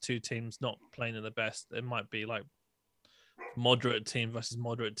because there's two teams not playing in the best, it might be like moderate team versus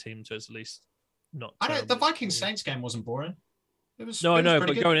moderate team, so it's at least not. I don't. The terribly Vikings boring. Saints game wasn't boring. It was. No, it I was know,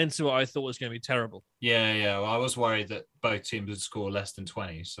 pretty but good. going into it, I thought it was going to be terrible. Yeah. Well, I was worried that both teams would score less than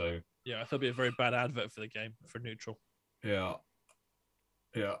 20. So Yeah, I thought it'd be a very bad advert for the game for neutral. yeah.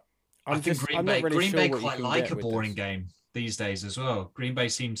 I'm I think just- Green I'm not Bay. really Green sure Bay what you quite can like get a with boring this. game these days as well. Green Bay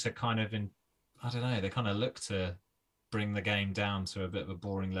seem to kind of I don't know. They kind of look to bring the game down to a bit of a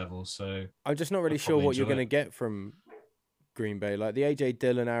boring level. So I'm just not really I'll sure probably what you're enjoy going to it. get from Green Bay. Like the AJ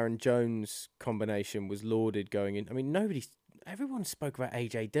Dillon, Aaron Jones combination was lauded going in. I mean, everyone spoke about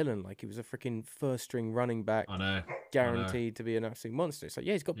AJ Dillon like he was a freaking first string running back, I know. guaranteed to be an absolute monster. It's like,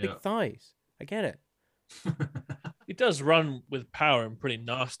 yeah, he's got Yeah. big thighs. I get it. He does run with power and pretty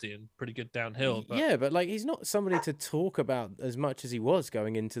nasty and pretty good downhill. But Yeah, but like he's not somebody to talk about as much as he was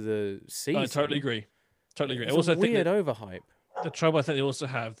going into the season. I totally agree. Totally agree. It's I also a think weird that overhype. the trouble I think they also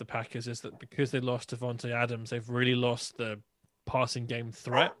have, the Packers, is that because they lost Devontae Adams, they've really lost the passing game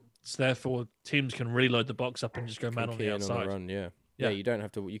threat. So therefore, teams can really load the box up and just go man on Key the in outside. run, yeah. Yeah. You don't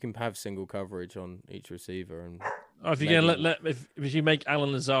have to. You can have single coverage on each receiver, and Oh, if you're maybe- gonna if you make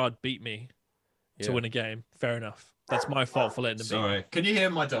Alan Lazard beat me to Yeah. win a game, fair enough. That's my fault for letting him beat me. Sorry. Can you hear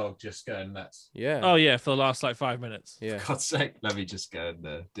my dog just going nuts? yeah, Oh yeah, for the last like 5 minutes. yeah. For God's sake, let me just go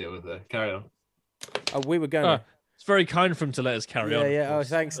and deal with it. Carry on. Oh, we were going. Oh, it's very kind for him to let us carry on. of Yeah. Oh, course.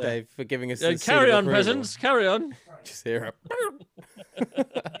 thanks, Yeah. Dave, for giving us. Yeah, the seal carry of on, approval. peasants. Carry on. Just hear it.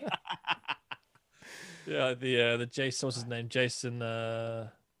 Yeah, the Jason, what's his name? Jason. Oh,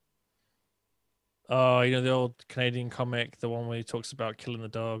 you know the old Canadian comic, the one where he talks about killing the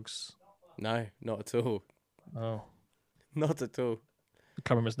dogs. No, not at all. Oh, Not at all. I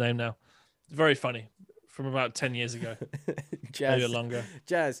can't remember his name now. Very funny, from about 10 years ago, maybe Jazz. longer.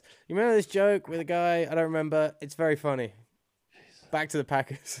 Jazz. You remember this joke with a guy? I don't remember. It's very funny. Back to the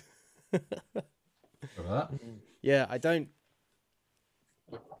Packers. Yeah, I don't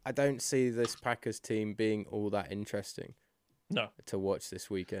see this Packers team being all that interesting No, to watch this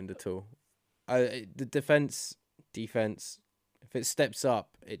weekend at all. The defense, if it steps up,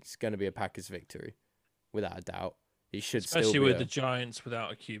 it's going to be a Packers victory, without a doubt. It should especially still be with the Giants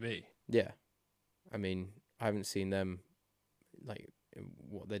without a QB. yeah. I mean, I haven't seen them like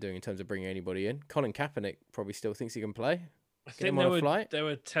what they're doing in terms of bringing anybody in. Colin Kaepernick probably still thinks he can play. I Get think him on a flight. they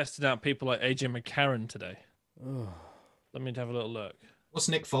were testing out people like AJ McCarron today. Oh. Let me have a little look. What's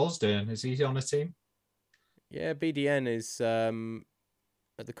Nick Foles doing? Is he on a team? Yeah, BDN is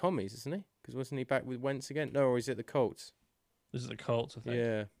at the Commies, isn't he? Because wasn't he back with Wentz again? No, or is it the Colts? This is the Colts, I think.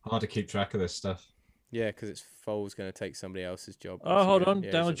 Yeah. Hard to keep track of this stuff. Yeah, because it's Foles going to take somebody else's job. Oh, once hold again. on. Yeah,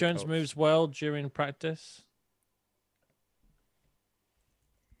 he's Daniel at the Jones Colts. moves well during practice.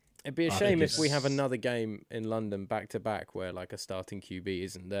 It'd be a I shame think if we have it's- another game in London back to back where like a starting QB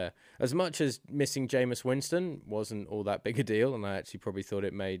isn't there. As much as missing Jameis Winston wasn't all that big a deal, and I actually probably thought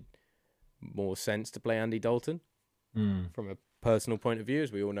it made more sense to play Andy Dalton from a personal point of view,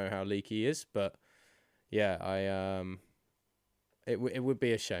 as we all know how leaky he is. But yeah, it would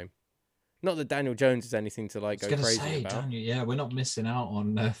be a shame. Not that Daniel Jones is anything to I like was go going to crazy say, about. Daniel, yeah, we're not missing out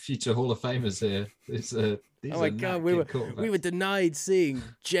on future Hall of Famers here. These Oh my God, we were denied seeing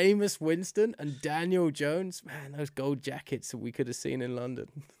Jameis Winston and Daniel Jones. Man, those gold jackets that we could have seen in London.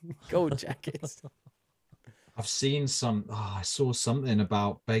 Gold jackets. I've seen some. Oh, I saw something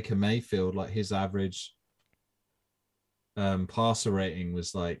about Baker Mayfield. Like his average passer rating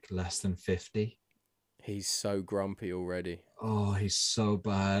was like less than 50. He's so grumpy already. Oh, he's so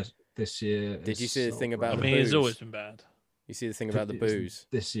bad this year. Did you It's see the so thing about bad. the he's booze? always been bad. You see the thing about the booze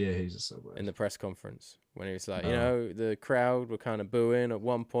This year? He's so bad. in the press conference when he was like, No. the crowd were kind of booing at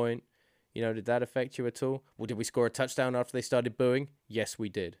one point. Did that affect you at all? Well, did we score a touchdown after they started booing? Yes, we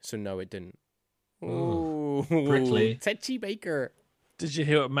did. So no, it didn't. Ooh, prickly. Tetchy Baker. Did you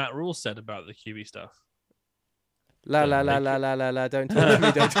hear what Matt Rule said about the QB stuff? La la la la la la la. Don't talk to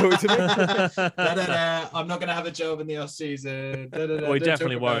me. Don't talk to me. I'm not gonna have a job in the off season. Well, he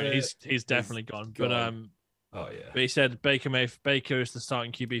definitely won't. He's definitely gone. But oh yeah. But he said Baker is the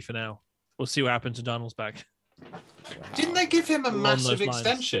starting QB for now. We'll see what happens to Donald's back. Didn't they give him a Along massive those lines.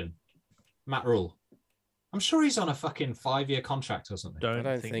 extension? Matt Rule. I'm sure he's on a fucking 5-year contract or something. I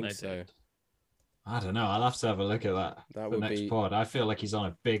don't they think so. did. I don't know. I'll have to have a look at that. That for would next be- pod. I feel like he's on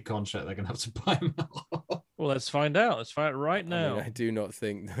a big contract. They're gonna have to buy him out. Well, let's find out. Let's find out right now. I do not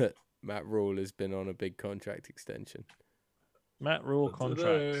think that Matt Rule has been on a big contract extension. Matt Rule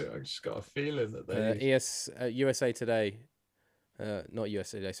contract. I just got a feeling that they. USA Today, not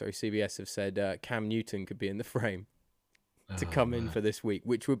USA Today, sorry, CBS have said Cam Newton could be in the frame to come in for this week,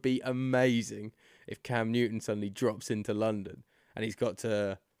 which would be amazing if Cam Newton suddenly drops into London and he's got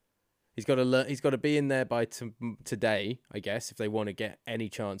to learn, he's got to be in there by today, I guess, if they want to get any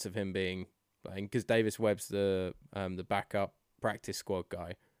chance of him being playing, because Davis Webb's the backup practice squad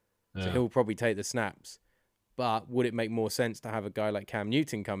guy, so he'll probably take the snaps. But would it make more sense to have a guy like Cam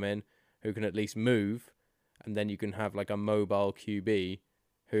Newton come in who can at least move, and then you can have like a mobile QB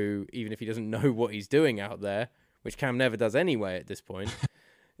who, even if he doesn't know what he's doing out there, which Cam never does anyway at this point,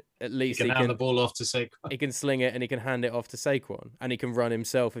 at least he can hand the ball off to Saquon. He can sling it and he can hand it off to Saquon, and he can run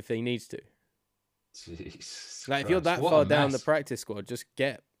himself if he needs to. Jesus Like, if you're that Christ, what far a down the mess. practice squad, just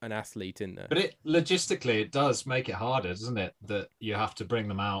get an athlete in there. But it logistically, it does make it harder, doesn't it? That you have to bring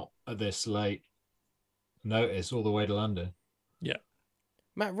them out at this late notice all the way to London. Yeah.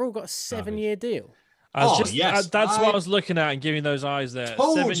 Matt Rule got a 7-year deal. That's what I was looking at and giving those eyes there.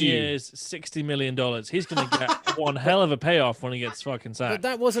 Told 7 you. years, $60 million. He's going to get one hell of a payoff when he gets fucking But sacked.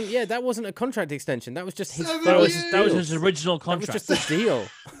 that wasn't a contract extension. That was just his 7 first That was deal. his original That was contract. just a deal.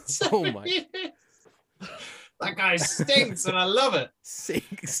 Oh my. That guy stinks, and I love it.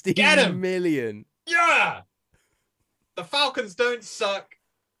 60 Get him. million. Yeah. The Falcons don't suck.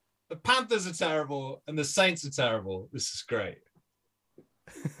 The Panthers are terrible, and the Saints are terrible. This is great.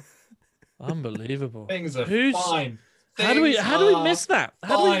 Unbelievable. Things are Who's- fine. How do we Things miss that?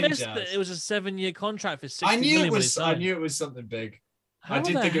 How do fine, we miss Jazz. that it was a 7-year contract for 60 I knew million it when he was. I signed? knew it was something big. How I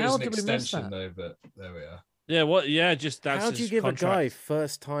did the think it was hell an did we miss extension, that? though. But there we are. Yeah, what? Yeah, just that's How do you his give contract. a guy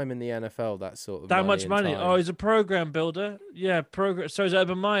first time in the NFL that sort of that much and money? time? Oh, he's a program builder. Yeah, program. So is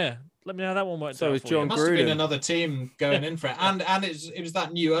Urban Meyer. Let me know how that one worked So out is for John you. It must have been Gruden. another team going in for it, and it was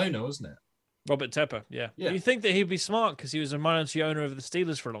that new owner, wasn't it? Robert Tepper. Yeah. Yeah. You think that he'd be smart because he was a minority owner of the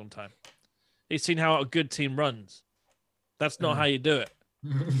Steelers for a long time. He's seen how a good team runs. That's not how you do it.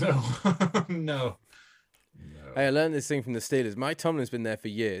 No, no. Hey, I learned this thing from the Steelers. Mike Tomlin's been there for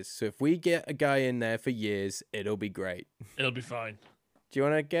years. So if we get a guy in there for years, it'll be great. It'll be fine. Do you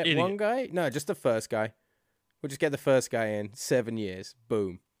want to get Idiot. one guy? No, just the first guy. We'll just get the first guy in. 7 years.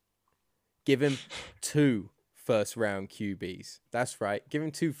 Boom. Give him 2 first-round QBs. That's right. Give him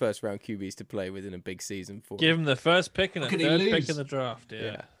 2 first-round QBs to play with in a big season for. Give him the first pick and a How could he third pick lose? in the draft.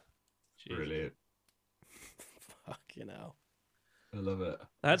 Yeah. Jeez. Brilliant. Fucking hell. I love it.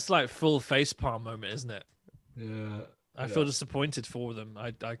 That's like full facepalm moment, isn't it? Yeah. I feel disappointed for them.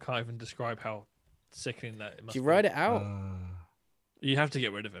 I can't even describe how sickening that it must Did you be. write it out? You have to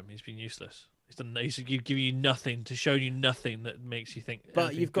get rid of him. He's been useless. He's give you nothing to show you nothing that makes you think. But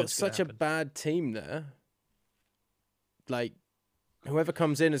anything you've got good's gonna such a happen. bad team there. Like, whoever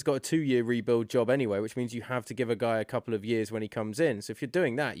comes in has got a 2-year rebuild job anyway, which means you have to give a guy a couple of years when he comes in. So if you're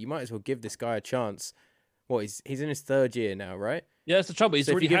doing that, you might as well give this guy a chance. What, he's in his 3rd year now, right? Yeah, that's the trouble. He's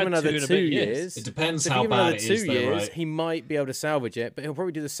So if already you give had him another 2 and a 2 bit years, It depends so if how you give him bad another it 2 is, though, years, right? he might be able to salvage it, but he'll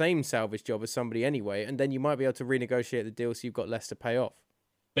probably do the same salvage job as somebody anyway, and then you might be able to renegotiate the deal so you've got less to pay off.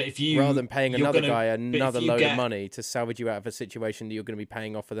 But if you Rather than paying you're another gonna- guy but if another you load get- of money to salvage you out of a situation that you're going to be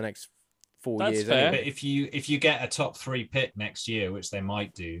paying off for the next 4 That's years fair. anyway. But if you get a top 3 pick next year, which they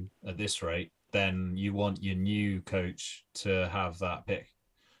might do at this rate, then you want your new coach to have that pick.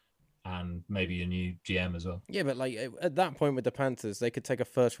 and maybe a new GM as well. Yeah, but like at that point with the Panthers, they could take a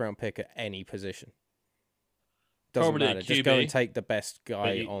first-round pick at any position. Doesn't Probably a matter. Just go and QB. take the best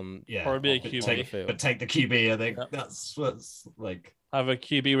guy you- on. Yeah, Probably a but QB. But take the QB. I think Yep. that's what's like. Have a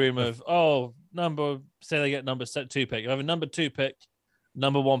QB room of say they get number 2 pick. Have a number 2 pick,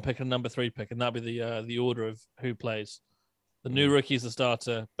 number 1 pick, and number 3 pick, and that'll be the order of who plays. The new rookie's the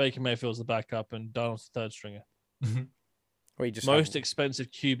starter, Baker Mayfield's the backup, and Donald's the third stringer. Or you just Most have,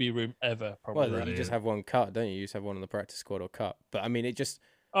 expensive QB room ever, probably. well, you just have one cut, don't you? You just have one on the practice squad or cut. But I mean, it just.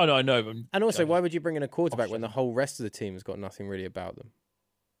 Oh no, I know. But And also, yeah, why would you bring in a quarterback when the Offset. whole rest of the team has got nothing really about them?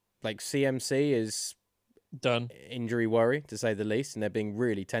 Like CMC is done? injury worry, to say the least, and they're being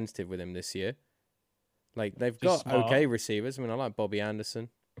really tentative with him this year. Like, they've Just got smart. okay receivers. I mean, I like Bobby Anderson.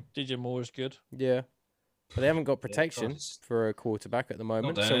 DJ Moore is good. Yeah. But they haven't got protection it's for a quarterback at the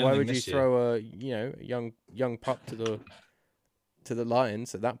moment. done So why anything would you this year. throw a young pup to the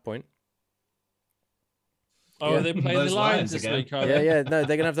Lions at that point? Oh, Yeah. are they playing Those the Lions Lions this again. week? Are Yeah, they? yeah. No,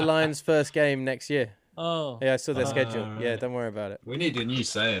 they're gonna have the Lions' first game next year. Oh, Yeah, I saw their schedule. Yeah, right. don't worry about it. We need a new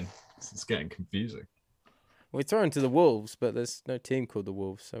saying. It's getting confusing. We're throwing to the Wolves, but there's no team called the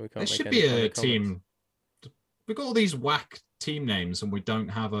Wolves, so we can't. There make should any be funny a comments. team. We've got all these whack team names, and we don't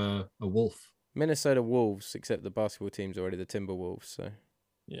have a wolf. Minnesota Wolves, except the basketball team's already the Timberwolves. So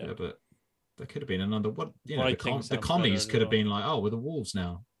yeah. Yeah, but there could have been another. What you know, Vikings the sounds commies better could as have been like, oh, we're the Wolves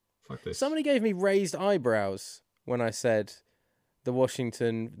now. Fuck this. somebody gave me raised eyebrows when I said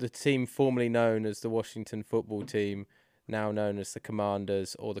the team formerly known as the Washington football team, now known as the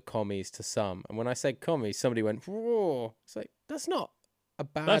Commanders or the Commies to some. And when I said commies, somebody went, whoa. It's like, that's not a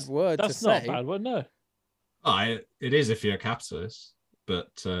bad word to That's say. not a bad word, no. It is if you're a capitalist, but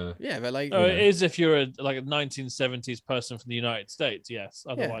Yeah, but like, No, it is if you're a 1970s person from the United States, yes.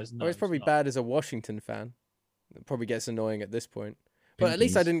 yeah. Otherwise, no. Or it's probably not. bad as a Washington fan. It probably gets annoying at this point. But at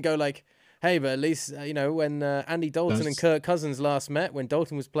least I Pinkies. didn't go like, hey, but at least, when Andy Dalton and Don't- Kirk Cousins last met, when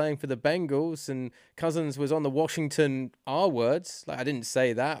Dalton was playing for the Bengals and Cousins was on the Washington R words, like I didn't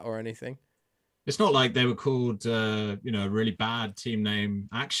say that or anything. it's not like they were called, a really bad team name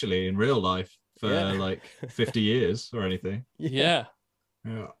actually in real life for Yeah. like 50 years or anything. Yeah.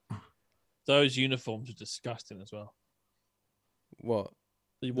 Yeah. Those uniforms are disgusting as well. What?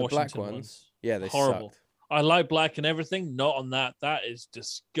 The black Washington ones? Yeah, they Horrible. sucked. I like black and everything, not on that. That is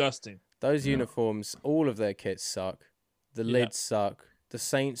disgusting. Those Yeah. uniforms, all of their kits suck. The Yeah. lids suck. The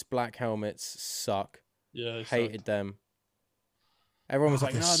Saints black helmets suck. Yeah, they Hated suck. them. Everyone was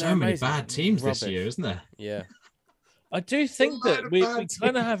like, there's "Oh, so they're many amazing." bad teams this Rubbish. year, isn't there? Yeah. I do think lot that of we bad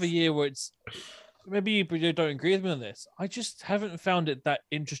kind of have a teams. year where it's maybe you don't agree with me on this. I just haven't found it that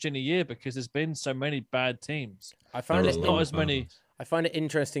interesting a year because there's been so many bad teams. I find There it are a lot not of as bad many- ones. I find it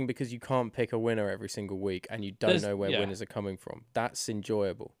interesting because you can't pick a winner every single week and you don't There's- know where yeah. winners are coming from. That's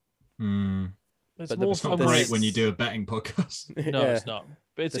enjoyable. It's But the- more It's not fun great it's- when you do a betting podcast. No, Yeah. it's not.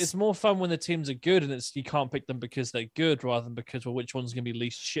 But it's, The it's more fun when the teams are good and it's you can't pick them because they're good rather than because which one's going to be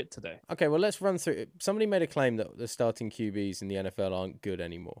least shit today. Okay, well, let's run through it. Somebody made a claim that the starting QBs in the NFL aren't good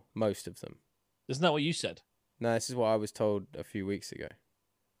anymore. Most of them. Isn't that what you said? No, this is what I was told a few weeks ago.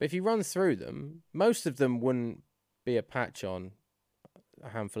 But if you run through them, most of them wouldn't be a patch on a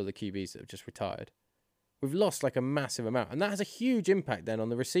handful of the QBs that have just retired. We've lost like a massive amount, and that has a huge impact then on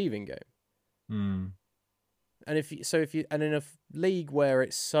the receiving game. And if you in a league where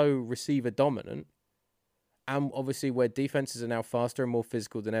it's so receiver dominant, and obviously where defenses are now faster and more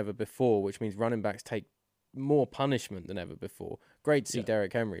physical than ever before, which means running backs take more punishment than ever before. Great to see Yeah.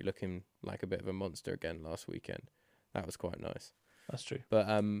 Derrick Henry looking like a bit of a monster again last weekend. That was quite nice. That's true.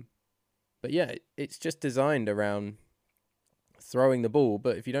 But yeah, it's just designed around throwing the ball.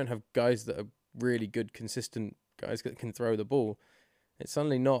 But if you don't have guys that are really good, consistent guys that can throw the ball, it's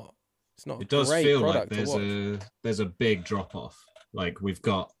suddenly not. It's not. It does a great feel like product to watch. there's a big drop off. Like we've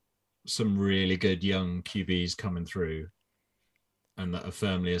got some really good young QBs coming through and that are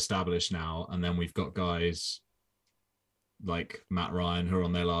firmly established now. And then we've got guys like Matt Ryan who are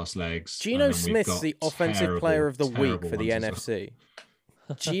on their last legs. and Geno then we've Smith's got the offensive terrible, player of the week terrible for the ones as well. NFC.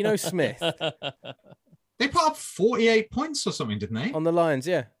 Geno Smith They put up 48 points or something, didn't they? on the Lions,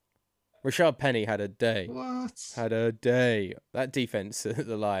 yeah. Rashad Penny had a day. What? Had a day. That defense at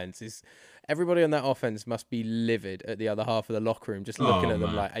the Lions is. Everybody on that offense must be livid at the other half of the locker room, just looking Oh, at them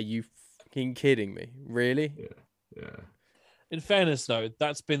man. like, "Are you fucking kidding me? Really?" Yeah. In fairness, though,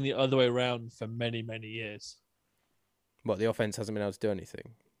 that's been the other way around for many, many years. What, the offense hasn't been able to do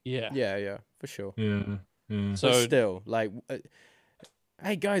anything? Yeah. Yeah, for sure. Yeah. So But still, like,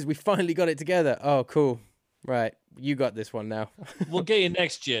 hey guys, we finally got it together. Oh, cool. Right, you got this one now. we'll get you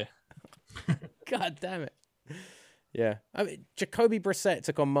next year. God damn it. Yeah. I mean, Jacoby Brissett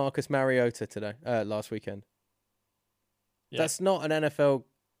took on Marcus Mariota last weekend. Yeah. That's not an NFL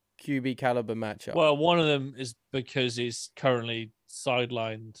QB caliber matchup. Well, one of them is because he's currently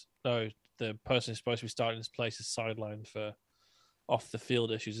sidelined. No, the person who's supposed to be starting his place is sidelined for off the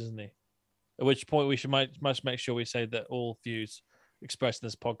field issues, isn't he? At which point we must make sure we say that all views expressed in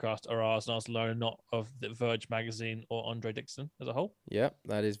this podcast are ours and ours alone, not of the Verge magazine or Andre Dixon as a whole. Yeah,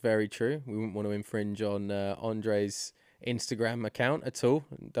 that is very true. We wouldn't want to infringe on Andre's Instagram account at all.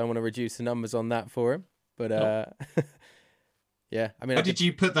 Don't want to reduce the numbers on that for him. But yeah, I mean, how did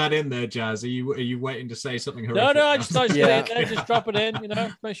you put that in there, Jazz? Are you waiting to say something No, horrific? I just put it in there, just drop it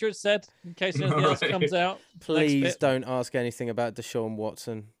in, make sure it's said in case anything else comes out. Please don't ask anything about Deshaun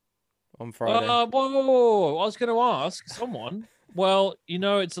Watson on Friday. Whoa. I was going to ask someone, well,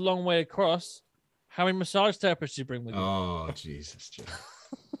 it's a long way across. How many massage therapists did you bring with you? Oh, Jesus, Jazz.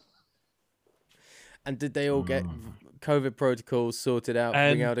 And did they all get COVID protocols sorted out?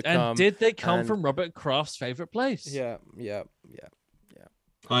 Being able to come? And did they come from Robert Kraft's favorite place? Yeah.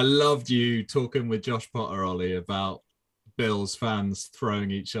 I loved you talking with Josh Potter, Ollie, about Bills fans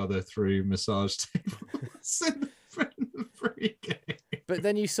throwing each other through massage tables in the pre-game. But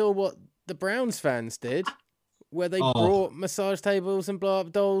then you saw what the Browns fans did, where they brought massage tables and blow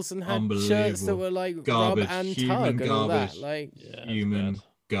up dolls and had shirts that were like garbage, rub and human tug and garbage, all that. Like human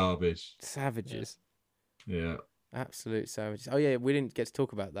garbage. Savages. Yeah. Absolute savages. Oh yeah, we didn't get to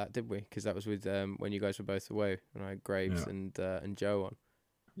talk about that, did we? Because that was with when you guys were both away, when I had Graves and Joe on.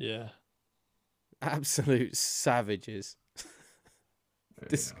 Yeah. Absolute savages.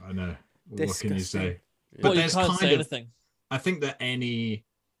 Yeah, I know. What can you say? Yeah. But you can't say anything. I think that any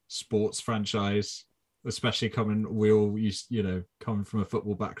sports franchise, especially coming from a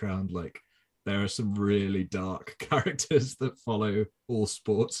football background, like there are some really dark characters that follow all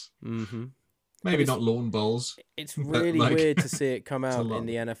sports. Mm-hmm. Maybe not lawn bowls. It's really weird to see it come out in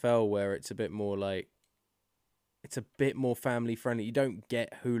the NFL where it's a bit more family friendly. You don't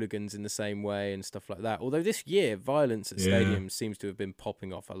get hooligans in the same way and stuff like that. Although this year, violence at stadiums seems to have been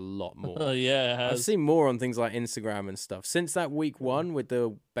popping off a lot more. Oh yeah, it has. I've seen more on things like Instagram and stuff since that week 1 with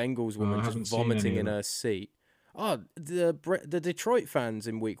the Bengals woman just vomiting in her seat. Oh, the Detroit fans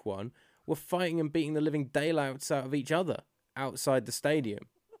in week 1 were fighting and beating the living daylights out of each other outside the stadium.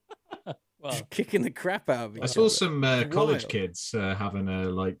 Well, kicking the crap out of each other. I saw some college kids having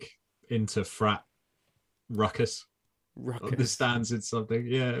a inter-frat ruckus on the stands and something.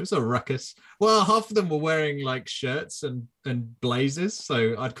 Yeah, it was a ruckus. Well, half of them were wearing shirts and blazers,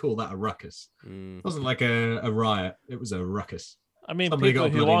 so I'd call that a ruckus. It wasn't like a riot. It was a ruckus. I mean, people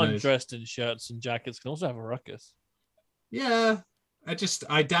who aren't dressed in shirts and jackets can also have a ruckus. Yeah, I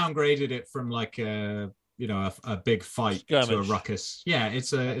downgraded it from a big fight skirmish to a ruckus. Yeah,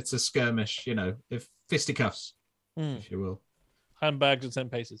 it's a skirmish, if fisticuffs, if you will. Handbags and 10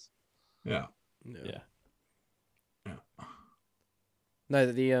 paces. Yeah. No,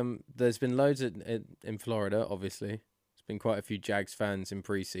 there's been loads in Florida, obviously. There's been quite a few Jags fans in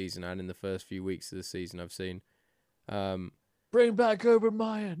preseason and in the first few weeks of the season I've seen. Bring back Urban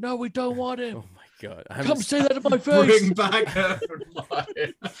Meyer. No, we don't want him. Oh my God. Come say that to my face. Bring back Urban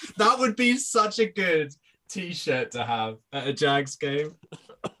Meyer. That would be such a good T-shirt to have at a Jags game.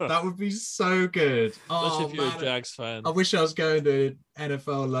 That would be so good. Especially if you're a Jags fan. I wish I was going to an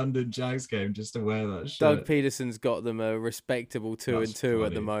NFL London Jags game just to wear that shirt. Doug Peterson's got them a respectable 2-2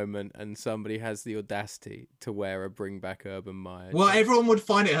 at the moment, and somebody has the audacity to wear a Bring Back Urban Meyer. Well, everyone would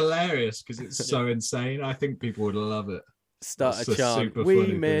find it hilarious because it's so insane. I think people would love it. Start a chant. We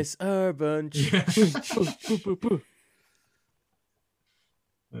miss Urban. Yeah.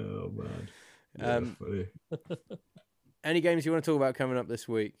 Oh man. Funny. Any games you want to talk about coming up this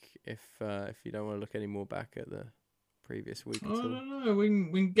week? If you don't want to look any more back at the previous week. I don't know. We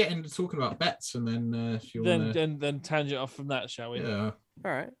can get into talking about bets and then if you want then tangent off from that, shall we? Yeah.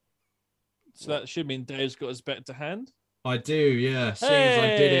 All right. So that should mean Dave's got his bet to hand. I do, yeah. Seeing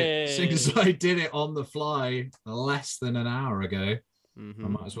as I did it on the fly less than an hour ago, I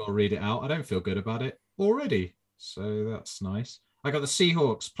might as well read it out. I don't feel good about it already, so that's nice. I got the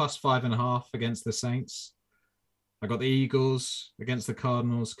Seahawks plus 5.5 against the Saints. I got the Eagles against the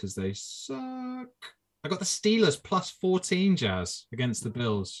Cardinals because they suck. I got the Steelers plus 14, Jazz, against the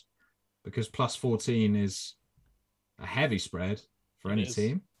Bills because plus 14 is a heavy spread for any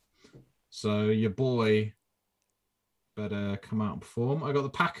team. So your boy better come out and perform. I got the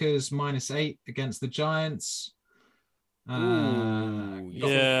Packers -8 against the Giants. I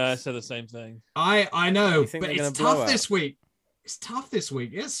said the same thing. I know, but it's tough this week. It's tough this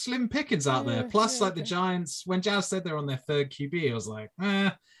week. It's slim pickings out there. Plus, the Giants, when Jazz said they're on their third QB, I was like,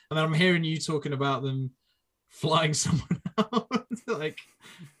 And then I'm hearing you talking about them flying someone out. Like,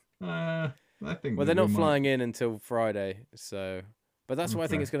 I think. Well, they're not we might- flying in until Friday, so. But that's why I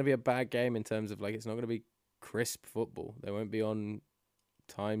think Okay. it's going to be a bad game in terms of like it's not going to be crisp football. They won't be on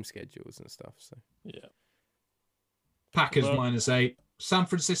time schedules and stuff. So Yeah. Packers Well- -8. San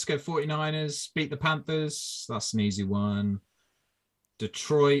Francisco 49ers beat the Panthers. That's an easy one.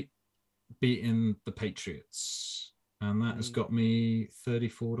 Detroit beating the Patriots. And that has got me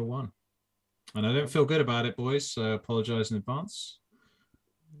 34-1. And I don't feel good about it, boys. So I apologize in advance.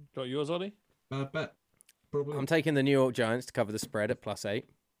 Got yours, Ollie? Bad bet. Probably. I'm taking the New York Giants to cover the spread at +8.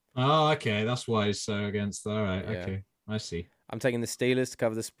 Oh, okay. That's why he's so against. All right. Yeah. Okay. I see. I'm taking the Steelers to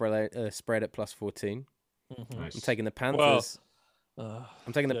cover the spread at +14. Nice. I'm taking the Panthers. Uh,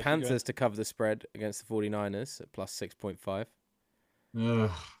 I'm taking the yeah, keep going. Panthers to cover the spread against the 49ers at +6.5.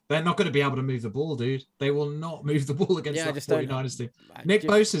 Ugh. They're not going to be able to move the ball, dude. They will not move the ball against Yeah, I that just don't- 49ers team. I Nick ju-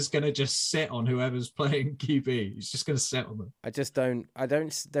 Bosa's going to just sit on whoever's playing QB. He's just going to sit on them. I just don't.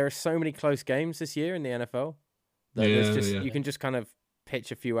 There are so many close games this year in the NFL. That you can just kind of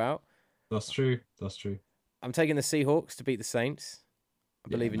pitch a few out. That's true. That's true. I'm taking the Seahawks to beat the Saints. I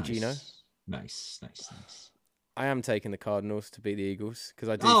believe in nice. Gino. Nice. I am taking the Cardinals to beat the Eagles because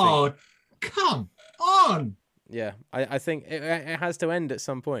I do Oh, think, come on. yeah, I think it has to end at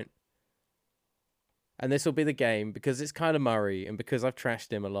some point. And this will be the game because it's Kyler Murray and because I've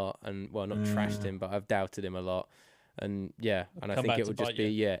trashed him a lot and well, not trashed him, but I've doubted him a lot. And yeah, and I Come think back it to would just bite be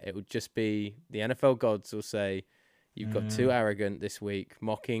you. it would just be the NFL gods will say you've got too arrogant this week,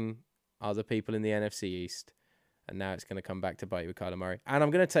 mocking other people in the NFC East, and now it's going to come back to bite you with Kyler Murray. And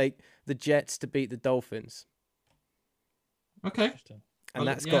I'm going to take the Jets to beat the Dolphins, Okay. Interesting. and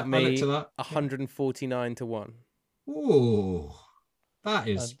that's yeah, got I'll look me to that. 149-1. Ooh, that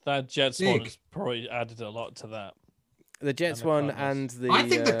is. That Jets big. one has probably added a lot to that. The Jets the one Cardinals. and the I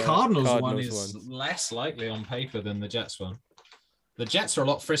think the Cardinals one is one. less likely on paper than the Jets one. The Jets are a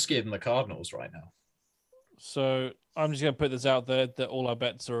lot friskier than the Cardinals right now. So I'm just going to put this out there that all our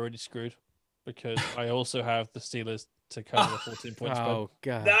bets are already screwed because I also have the Steelers to cover the 14 point spread. Oh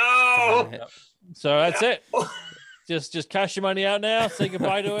god! No. Damn it. So that's it. Just cash your money out now. Say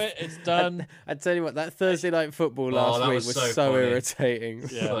goodbye to it. It's done. I tell you what, that Thursday night football last that week was was so so funny. irritating.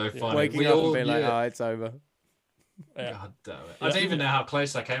 Yeah. So funny. Waking We up all and being like, knew it. "Oh, it's over." Yeah. God damn it. I don't even know how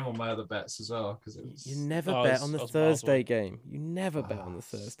close I came on my other bets as well because it was. You never Oh, bet it's- on the that's miles Thursday away. game. You never bet on the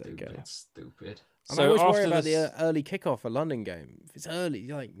Thursday stupid, game. Stupid. And So I always worry after about this- the early kickoff for London game. If it's early,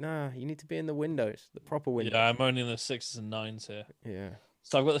 you're like, nah, you need to be in the windows, the proper window. Yeah, I'm only in the 6s and 9s here. Yeah.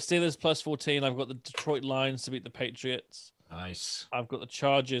 So I've got the Steelers +14. I've got the Detroit Lions to beat the Patriots. Nice. I've got the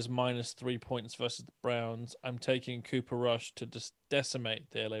Chargers -3 points versus the Browns. I'm taking Cooper Rush to just decimate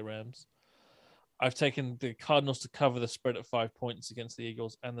the LA Rams. I've taken the Cardinals to cover the spread at 5 points against the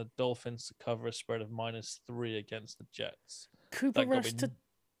Eagles and the Dolphins to cover a spread of -3 against the Jets. Cooper That got Rush me- to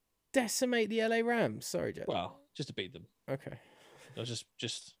decimate the LA Rams. Sorry, Jack. Well, just to beat them. Okay. That was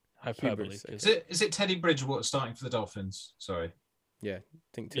just hyperbole. Hubris. 'cause- Is it Teddy Bridgewater starting for the Dolphins? Sorry. Yeah. I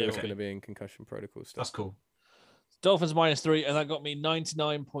think Yeah, Tua's okay. going to be in concussion protocol stuff. That's cool. Dolphins -3, and that got me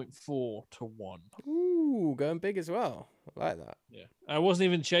 99.4 to 1. Ooh, going big as well. I like that. Yeah. I wasn't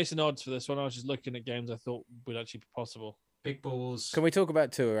even chasing odds for this one. I was just looking at games I thought would actually be possible. Big balls. Can we talk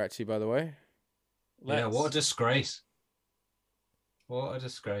about Tua, actually, by the way? Yeah, Let's- what a disgrace. What a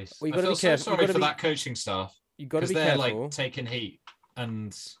disgrace. Well, you I gotta feel be careful. so You sorry gotta for be- that coaching staff. You got to Because be they're careful. like taking heat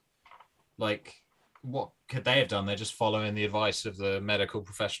and like what could they have done? They're just following the advice of the medical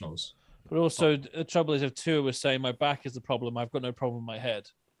professionals. But also, the trouble is, if Tua was saying my back is the problem, I've got no problem in my head,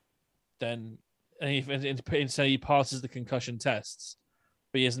 then and if say he passes the concussion tests,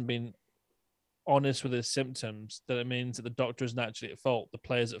 but he hasn't been honest with his symptoms, then it means that the doctor isn't actually at fault, the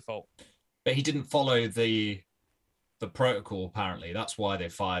player's at fault. But he didn't follow the protocol. Apparently, that's why they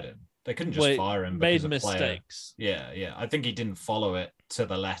fired him. They couldn't just Well, fire him. made because a player- mistakes. Yeah. I think he didn't follow it to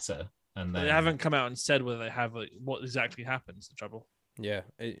the letter, and then They haven't come out and said whether they have what exactly happens. The trouble. Yeah,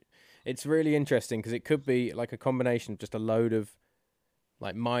 it's really interesting because it could be like a combination of just a load of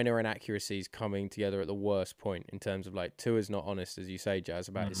like minor inaccuracies coming together at the worst point in terms of like Tua's not honest, as you say, Jazz,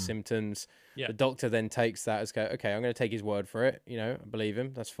 about his symptoms. Yeah. The doctor then takes that as okay, I'm going to take his word for it. You know, I believe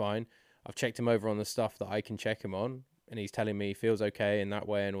him. That's fine. I've checked him over on the stuff that I can check him on, and he's telling me he feels okay in that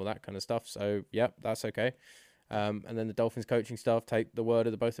way and all that kind of stuff. So, yep, that's okay. And then the Dolphins coaching staff take the word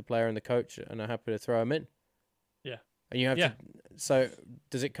of both the player and the coach and are happy to throw him in. Yeah. And you have to. So,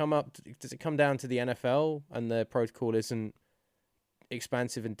 does it come down to the NFL and their protocol isn't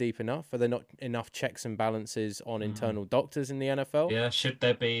expansive and deep enough? Are there not enough checks and balances on internal doctors in the NFL? Yeah, should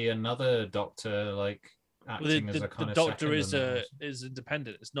there be another doctor like acting as a kind the of doctor second and then- is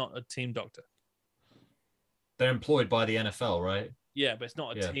independent. It's not a team doctor. They're employed by the NFL, right? Yeah, but it's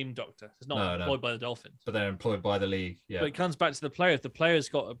not a Yeah. team doctor. It's not No, no. employed by the Dolphins. But they're employed by the league. Yeah. But it comes back to the player. If the player's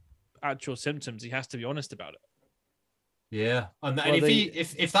got actual symptoms, he has to be honest about it. Yeah, and Well,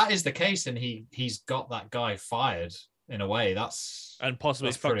 if that is the case, and he's got that guy fired in a way, that's And possibly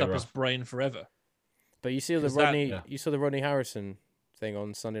That's fucked pretty up his rough. brain forever. But you see the 'Cause that- Rodney, yeah. you saw the Rodney Harrison thing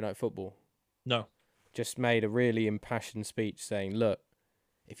on Sunday Night Football. No. Just made a really impassioned speech saying, "Look,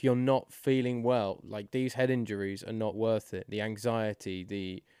 if you're not feeling well, like these head injuries are not worth it. The anxiety,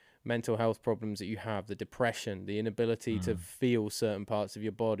 the mental health problems that you have, the depression, the inability to feel certain parts of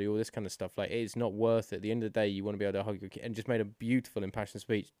your body, all this kind of stuff, like it's not worth it. At the end of the day, you want to be able to hug your kid." And just made a beautiful, impassioned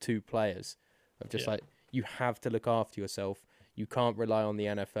speech to players of just like, you have to look after yourself. You can't rely on the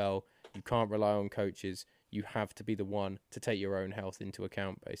NFL. You can't rely on coaches. You have to be the one to take your own health into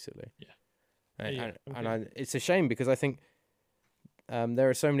account, basically. Yeah. And, Yeah, it's a shame because I think there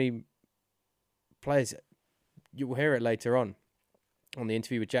are so many players. You will hear it later on the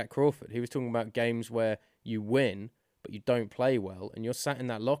interview with Jack Crawford. He was talking about games where you win, but you don't play well, and you're sat in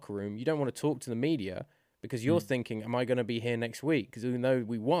that locker room. You don't want to talk to the media because you're thinking, am I going to be here next week? Because even though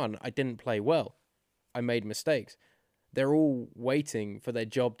we won, I didn't play well. I made mistakes. They're all waiting for their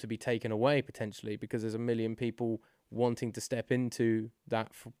job to be taken away, potentially, because there's a million people wanting to step into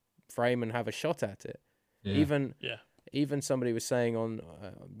that frame and have a shot at it. Yeah. Even somebody was saying on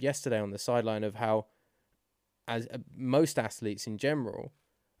yesterday on the sideline of how, as most athletes in general,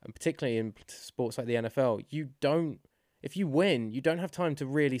 and particularly in sports like the NFL, if you win, you don't have time to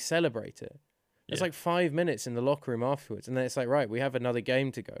really celebrate it. It's like 5 minutes in the locker room afterwards, and then it's like, right, we have another game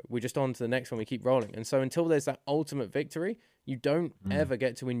to go. We're just on to the next one. We keep rolling. And so until there's that ultimate victory, you don't ever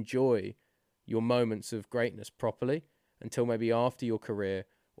get to enjoy your moments of greatness properly until maybe after your career.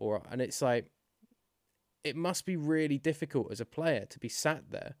 And it's like, it must be really difficult as a player to be sat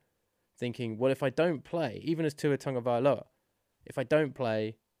there thinking, well, if I don't play, even as Tua Tagovailoa, if I don't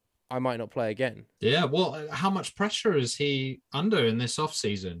play, I might not play again. Yeah, well, how much pressure is he under in this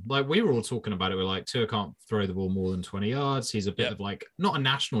offseason? Like, we were all talking about it. We're like, Tua can't throw the ball more than 20 yards. He's a bit of like, not a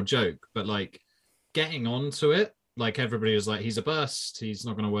national joke, but like getting onto it. Like, everybody was like, he's a bust. He's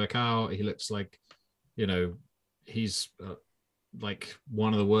not going to work out. He looks like, he's like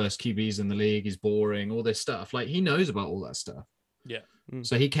one of the worst QBs in the league. He's boring, all this stuff. Like, he knows about all that stuff. Yeah.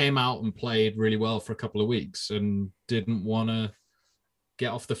 So he came out and played really well for a couple of weeks and didn't want to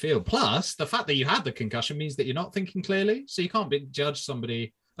get off the field. Plus, the fact that you had the concussion means that you're not thinking clearly. So you can't judge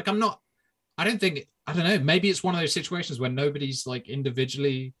somebody. Like, I don't know. Maybe it's one of those situations where nobody's like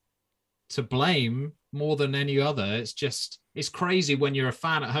individually to blame more than any other. It's crazy when you're a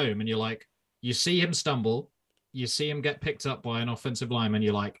fan at home and you're like, you see him stumble, you see him get picked up by an offensive lineman,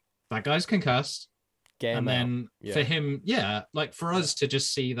 you're like, that guy's concussed. And then for him, like for us to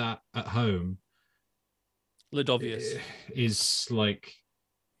just see that at home, looked obvious, is like,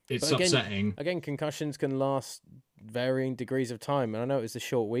 it's But upsetting. Again, concussions can last varying degrees of time. And I know it was a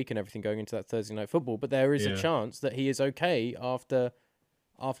short week and everything going into that Thursday Night Football, but there is a chance that he is okay after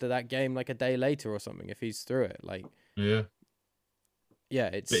that game, like a day later or something, if he's through it. Like, it's.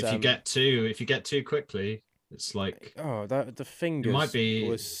 But if you get too quickly, it's like, the fingers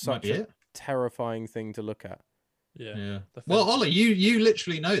was such a terrifying thing to look at. Yeah. Well, Ollie, you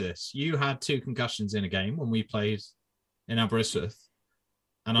literally know this. You had 2 concussions in a game when we played in Aberystwyth.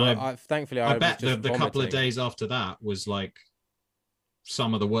 And thankfully, I bet the couple of days after that was like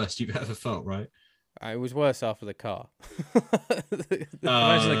some of the worst you've ever felt, right? It was worse after the car. Imagine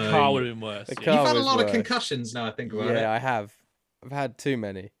the car would have been worse. You've had a lot of concussions now, I think about it. Yeah, I have. I've had too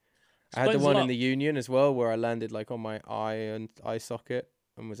many. I had the one in the Union as well, where I landed like on my eye socket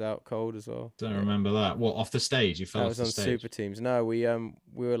and was out cold as well. Don't remember that. What, off the stage? You fell off the stage? That was on Super Teams. No, we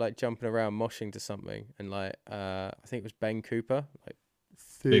were like jumping around, moshing to something, and like I think it was Ben Cooper, like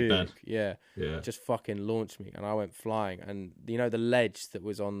Big Ben. Yeah. Just fucking launched me, and I went flying. And the ledge that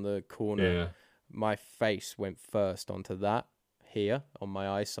was on the corner, my face went first onto that here on my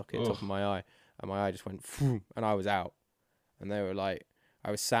eye socket, top of my eye, and my eye just went, and I was out. And they were like,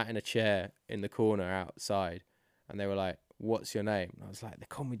 I was sat in a chair in the corner outside, and they were like, "What's your name?" And I was like, "They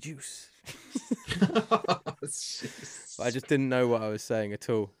call me Juice." But I just didn't know what I was saying at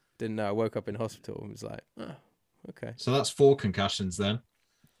all. Didn't know. I woke up in hospital and was like, "Oh, okay." So that's 4 concussions then.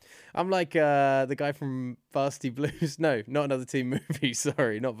 I'm like the guy from Varsity Blues. No, not Another Teen Movie.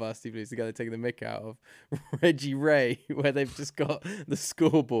 Sorry, not Varsity Blues. The guy they're taking the mick out of. Reggie Ray, where they've just got the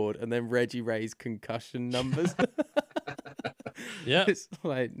scoreboard and then Reggie Ray's concussion numbers. Yeah. It's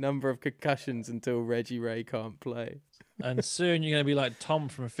like number of concussions until Reggie Ray can't play. And soon you're going to be like Tom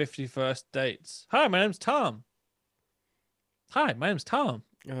from 50 First Dates. Hi, my name's Tom. Hi, my name's Tom.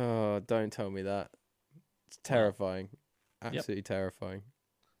 Oh, don't tell me that. terrifying. Absolutely terrifying.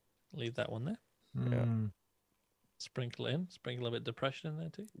 Leave that one there. Yeah. Sprinkle it in. Sprinkle a bit of depression in there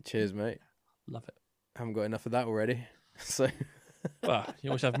too. Cheers, mate. Love it. Haven't got enough of that already. So Well, you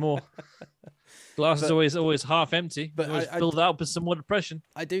always have more. Glass is always half empty. but But always I filled up with some more depression.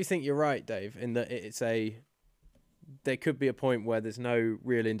 I do think you're right, Dave, in that there could be a point where there's no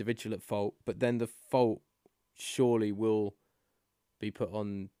real individual at fault, but then the fault surely will be put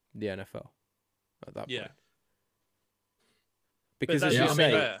on the NFL at that point. Because as you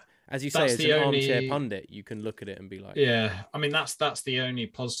say, as an armchair pundit, you can look at it and be like, yeah, I mean, that's the only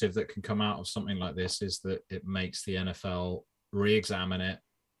positive that can come out of something like this, is that it makes the NFL re-examine it,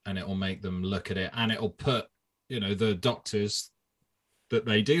 and it will make them look at it, and it will put, the doctors that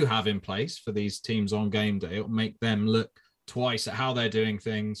they do have in place for these teams on game day, it'll make them look twice at how they're doing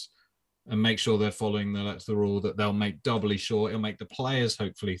things and make sure they're following the rule, that they'll make doubly sure. It'll make the players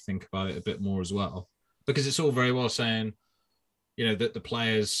hopefully think about it a bit more as well, because it's all very well saying, that the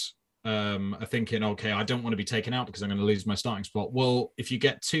players are thinking, okay, I don't want to be taken out because I'm going to lose my starting spot. Well, if you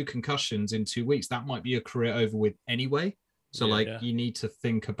get 2 concussions in 2 weeks, that might be your career over with anyway. So you need to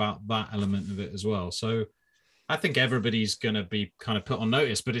think about that element of it as well. So I think everybody's going to be kind of put on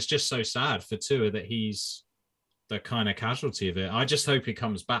notice, but it's just so sad for Tua that he's the kind of casualty of it. I just hope he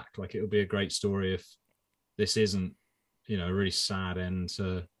comes back. Like, it would be a great story if this isn't, a really sad end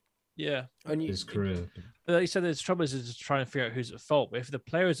to his career. But like you said, the trouble is just trying to figure out who's at fault. But if the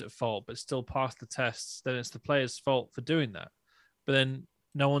player is at fault but still pass the tests, then it's the player's fault for doing that. But then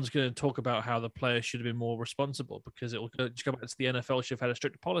no one's going to talk about how the player should have been more responsible, because it will just go back to the NFL should have had a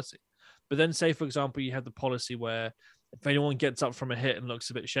strict policy. But then, say, for example, you have the policy where if anyone gets up from a hit and looks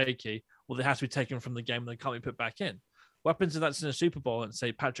a bit shaky, well, they have to be taken from the game and they can't be put back in. What happens if that's in a Super Bowl and,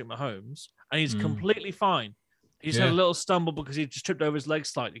 say, Patrick Mahomes, and he's completely fine? He's had a little stumble because he just tripped over his leg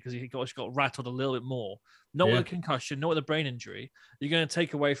slightly because he got rattled a little bit more. Not with a concussion, not with a brain injury. You're going to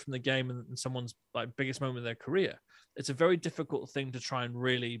take away from the game and someone's biggest moment of their career. It's a very difficult thing to try and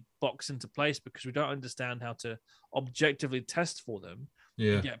really box into place, because we don't understand how to objectively test for them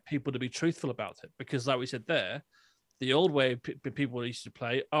and get people to be truthful about it. Because like we said there, the old way people used to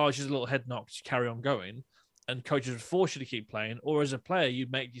play, it's just a little head knock, just carry on going, and coaches would force you to keep playing. Or as a player,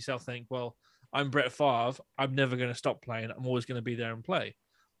 you'd make yourself think, well, I'm Brett Favre, I'm never going to stop playing, I'm always going to be there and play.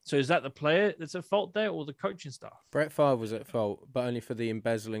 So is that the player that's at fault there, or the coaching staff? Brett Favre was at fault, but only for the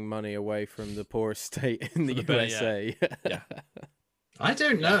embezzling money away from the poorest state in the USA. I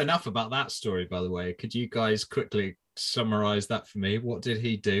don't know enough about that story, by the way. Could you guys quickly summarize that for me? What did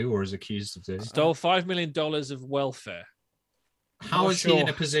he do, or is accused of doing? Stole $5 million of welfare. How is he in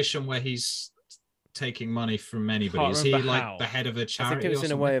a position where he's taking money from anybody? Is he like the head of a charity? I think it was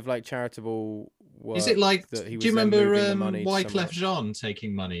in a way of like charitable work. Is it like, do you remember Wyclef Jean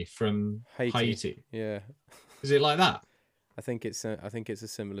taking money from Haiti? Yeah. Is it like that? I think it's a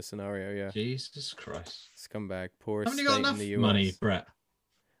similar scenario, yeah. Jesus Christ. Scumbag, poorest Haven't you got state enough in the US. money, Brett?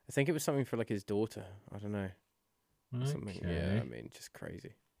 I think it was something for like his daughter. I don't know. Something, Okay. yeah, I mean, just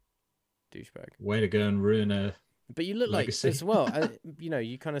crazy. Douchebag. Way to go and ruin a But you look legacy. like, as well,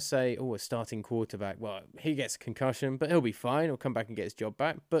 you kind of say, a starting quarterback. Well, he gets a concussion, but he'll be fine. He'll come back and get his job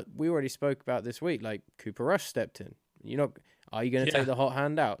back. But we already spoke about this week, like Cooper Rush stepped in. Are you going to take the hot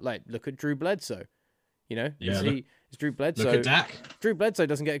hand out? Like, look at Drew Bledsoe. Is Drew Bledsoe? Look at Dak. Drew Bledsoe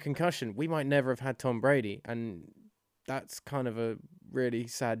doesn't get a concussion. We might never have had Tom Brady. And that's kind of a really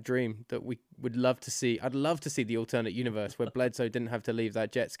sad dream that we would love to see. I'd love to see the alternate universe where Bledsoe didn't have to leave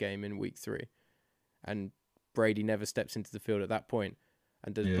that Jets game in week 3. And Brady never steps into the field at that point.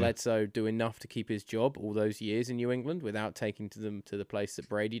 And does Bledsoe do enough to keep his job all those years in New England without taking them to the place that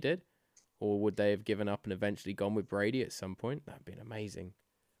Brady did? Or would they have given up and eventually gone with Brady at some point? That'd been amazing.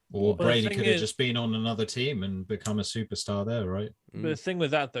 Or Brady could have just been on another team and become a superstar there, right? But the thing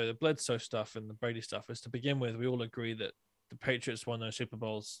with that, though, the Bledsoe stuff and the Brady stuff, is to begin with, we all agree that the Patriots won those Super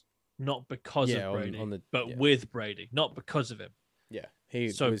Bowls not because of Brady, but with Brady, not because of him. Yeah, he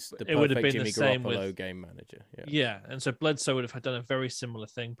was the perfect Jimmy Garoppolo game manager. Yeah, and so Bledsoe would have done a very similar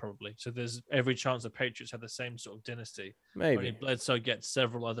thing probably. So there's every chance the Patriots had the same sort of dynasty. Maybe only Bledsoe gets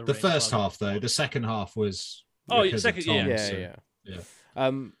several other. The first half, though, the second half was. Second, yeah.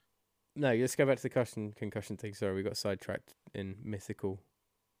 No, let's go back to the concussion thing. Sorry, we got sidetracked in mythical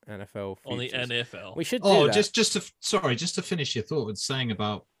NFL futures. On the NFL. We should do that. just to finish your thought with saying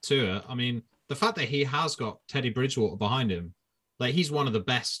about Tua. I mean, the fact that he has got Teddy Bridgewater behind him, like he's one of the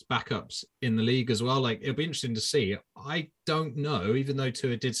best backups in the league as well. Like it'll be interesting to see. I don't know, even though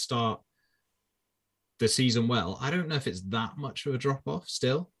Tua did start the season well, I don't know if it's that much of a drop off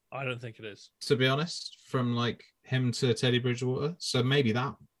still. I don't think it is, to be honest, from like him to Teddy Bridgewater. So maybe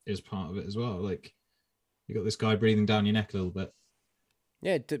that is part of it as well. Like, You got this guy breathing down your neck a little bit.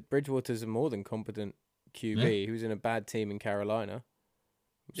 Yeah, Bridgewater's a more than competent QB. He was in a bad team in Carolina,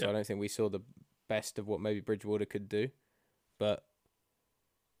 so I don't think we saw the best of what maybe Bridgewater could do. But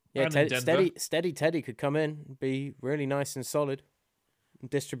yeah, steady Teddy could come in, be really nice and solid, and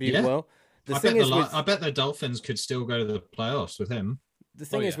distribute well. I bet the Dolphins could still go to the playoffs with him. The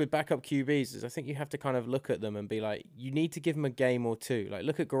thing is with backup QBs is I think you have to kind of look at them and be like, you need to give them a game or two. Like,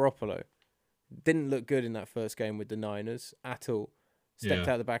 look at Garoppolo. Didn't look good in that first game with the Niners at all. Stepped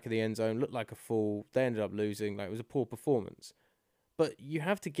out the back of the end zone, looked like a fool. They ended up losing. Like, it was a poor performance. But you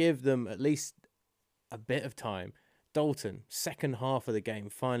have to give them at least a bit of time. Dalton, second half of the game,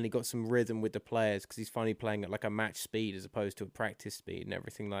 finally got some rhythm with the players because he's finally playing at like a match speed as opposed to a practice speed and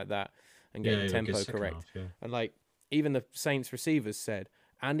everything like that, and getting tempo correct. And like even the Saints receivers said,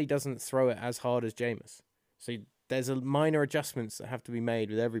 Andy doesn't throw it as hard as Jameis. So there's a minor adjustments that have to be made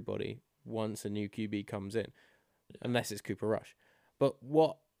with everybody once a new QB comes in, unless it's Cooper Rush. But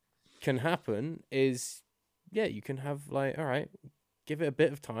what can happen is, you can have like, all right, give it a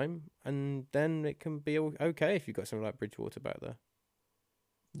bit of time, and then it can be okay if you've got something like Bridgewater back there.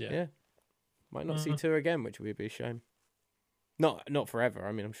 Yeah. Might not see Tua again, which would be a shame. Not forever.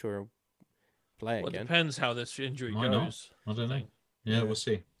 I mean, I'm sure he'll play again. It depends how this injury Why goes. not? I don't know. Yeah, we'll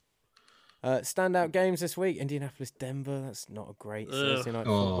see. Standout games this week: Indianapolis, Denver. That's not a great Thursday night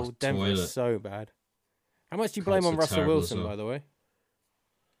football. Denver is so bad. How much do you blame on Russell Wilson, by the way?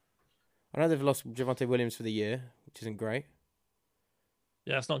 I know they've lost Javonte Williams for the year, which isn't great.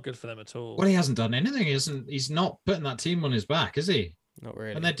 Yeah, it's not good for them at all. Well, he hasn't done anything. He's not putting that team on his back, is he? Not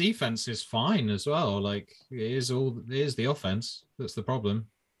really. And their defense is fine as well. Like, it is the offense that's the problem.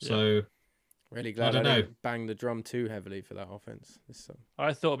 So really glad I didn't bang the drum too heavily for that offense.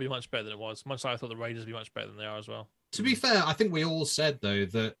 I thought it'd be much better than it was. Much like I thought the Raiders would be much better than they are as well. To be fair, I think we all said though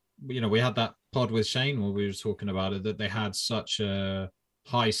that we had that pod with Shane where we were talking about it, that they had such a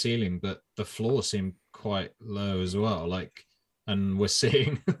high ceiling, but the floor seemed quite low as well. Like, and we're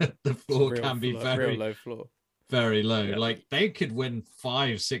seeing the floor can be very low floor. Very low. Yeah. Like, they could win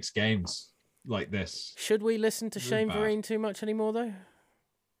 5-6 games like this. Should we listen to Shane Vereen too much anymore, though?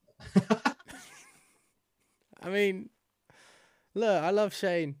 I mean, look, I love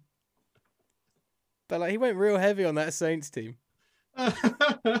Shane. But, like, he went real heavy on that Saints team.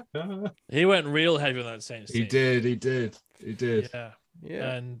 He went real heavy on that Saints team. He did.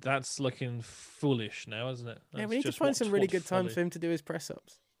 Yeah. And that's looking foolish now, isn't it? We need to find some really good time for him to do his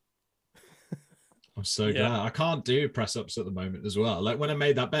press-ups. I'm so glad. I can't do press-ups at the moment as well. Like, when I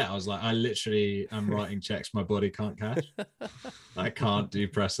made that bet, I was like, I literally am writing checks my body can't cash. I can't do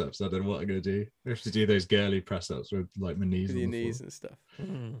press-ups. I don't know what I'm going to do. I have to do those girly press-ups with, like, my knees. With your knees and stuff.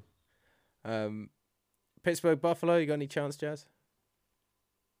 Pittsburgh, Buffalo, you got any chance, Jazz?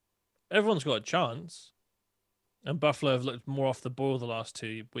 Everyone's got a chance. And Buffalo have looked more off the ball the last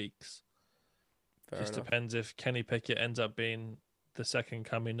 2 weeks. Just depends if Kenny Pickett ends up being the second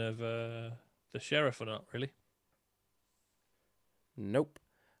coming of the sheriff or not, really. Nope.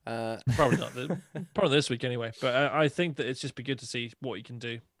 Probably not. Probably this week anyway. But I think that it's just be good to see what he can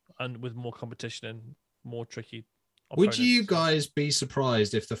do, and with more competition and more tricky opponents. Would you guys be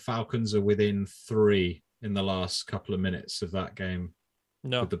surprised if the Falcons are within 3 in the last couple of minutes of that game?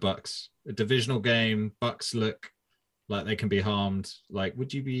 No. With the Bucks, a divisional game, Bucks look like they can be harmed. Like,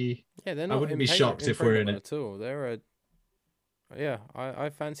 would you be? Yeah, they're not. I wouldn't be shocked if we're in it at all. They're I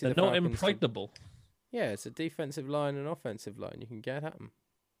fancy. They're not impregnable. Yeah, it's a defensive line and offensive line. You can get at them.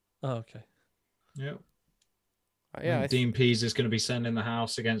 Oh, okay. Yeah. Yeah. Dean Pease is going to be sending the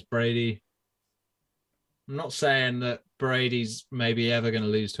house against Brady. I'm not saying that Brady's maybe ever going to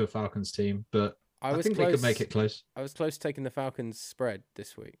lose to a Falcons team, but I think they could make it close. I was close to taking the Falcons spread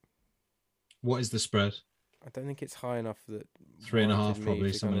this week. What is the spread? I don't think it's high enough that 3.5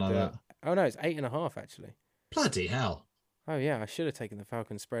 probably, something like that. Oh no, it's 8.5 actually. Bloody hell! Oh yeah, I should have taken the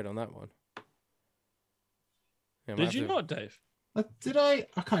Falcons spread on that one. Yeah, did you not, Dave? Did I?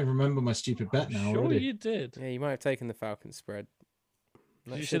 I can't remember my stupid bet now. Sure, already. You did. Yeah, you might have taken the Falcons spread.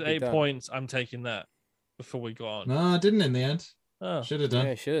 You said 8 points. I'm taking that before we go on. No, I didn't in the end. Oh. Should have done.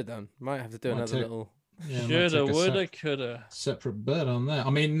 Yeah, should have done. Might have to do another little. Yeah, shoulda, woulda, coulda. Separate bet on there. I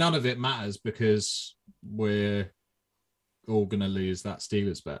mean, none of it matters because we're all gonna lose that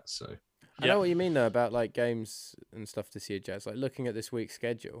Steelers bet. So I know what you mean though about like games and stuff this year, Jazz. Like looking at this week's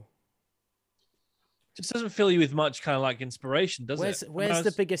schedule, just doesn't fill you with much kind of like inspiration, does it? Where's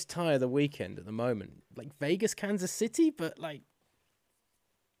the biggest tie of the weekend at the moment? Like Vegas, Kansas City, but like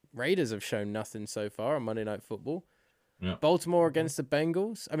Raiders have shown nothing so far on Monday Night Football. Yeah. Baltimore against the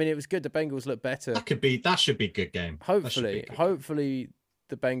Bengals. I mean, it was good. The Bengals look better. That should be a good game. Hopefully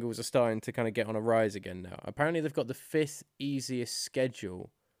the Bengals are starting to kind of get on a rise again now. Apparently, they've got the 5th easiest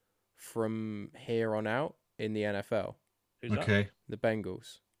schedule from here on out in the NFL. Who's that? Okay. The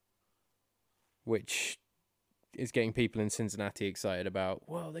Bengals, which is getting people in Cincinnati excited about,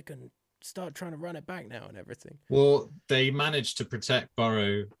 well, they can start trying to run it back now and everything. Well, they managed to protect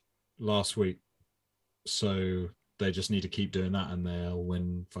Burrow last week, so they just need to keep doing that and they'll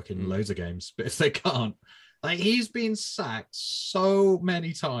win fucking loads of games. But if they can't, like, he's been sacked so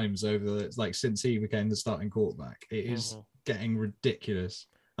many times over the, like, since he became the starting quarterback. It is getting ridiculous.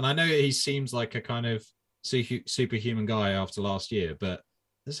 And I know he seems like a kind of superhuman guy after last year, but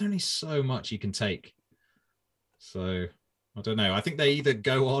there's only so much you can take. So I don't know. I think they either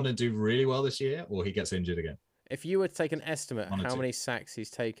go on and do really well this year or he gets injured again. If you were to take an estimate One or how two. many sacks he's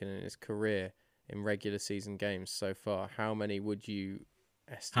taken in his career in regular season games so far, how many would you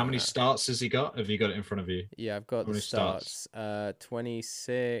estimate? How many at? starts has he got? Have you got it in front of you? Yeah, I've got How the many starts.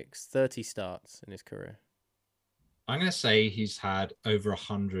 26, 30 starts in his career. I'm going to say he's had over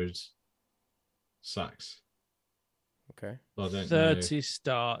 100 sacks. Okay. I don't 30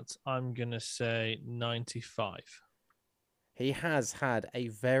 starts. I'm going to say 95. He has had a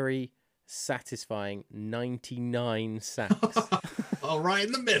very satisfying 99 sacks. All right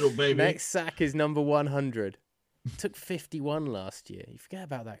in the middle, baby. Next sack is number 100. Took 51 last year. You forget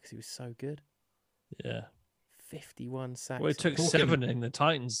about that because he was so good. Yeah. 51 sacks. Well, he took Talking- 7 in the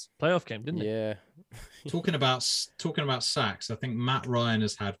Titans playoff game, didn't he? Yeah. Talking about sacks, I think Matt Ryan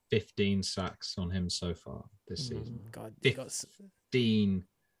has had 15 sacks on him so far this season. God, 15.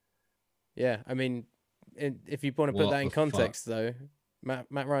 Yeah, I mean, if you want to put What that in the context, though, Matt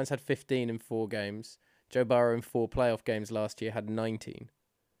Ryan's had 15 in 4 games. Joe Burrow in 4 playoff games last year had 19.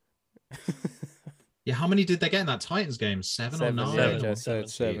 Yeah, how many did they get in that Titans game? 7 or 9? Yeah, Seven. Jess said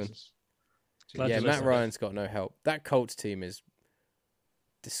 7. Jesus. Glad Yeah, you Matt listened. Ryan's got no help. That Colts team is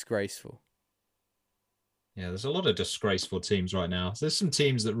disgraceful. Yeah, there's a lot of disgraceful teams right now. There's some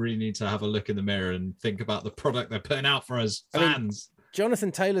teams that really need to have a look in the mirror and think about the product they're putting out for us I mean, fans.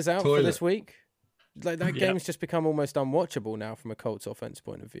 Jonathan Taylor's out for Toilet. this week. Like that Yeah. game's just become almost unwatchable now from a Colts offense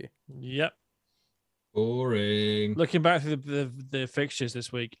point of view. Yep. Boring. Looking back through the fixtures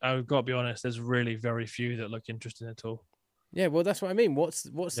this week, I've got to be honest, there's really very few that look interesting at all. Yeah, well, that's what I mean. What's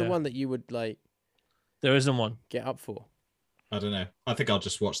the Yeah. one that you would like There isn't one. get up for? I don't know. I think I'll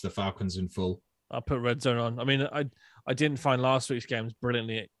just watch the Falcons in full. I'll put Red Zone on. I mean, I didn't find last week's games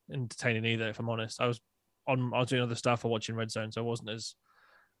brilliantly entertaining either, if I'm honest. I was doing other stuff or watching Red Zone, so I wasn't as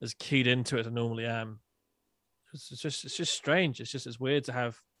keyed into it as I normally am. It's just strange. It's weird to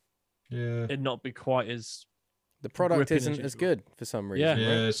have it not be quite as The product gripping isn't as usual. good for some reason. Yeah. right?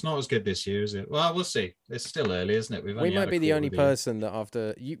 Yeah, it's not as good this year, is it? Well, we'll see. It's still early, isn't it? We only might had a be the quarter only of the year. person that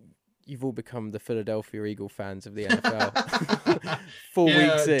after you've all become the Philadelphia Eagle fans of the NFL. 4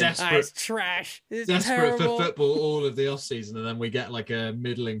 Yeah, weeks in, desperate- it's trash. It's Desperate terrible. for football all of the off season, and then we get like a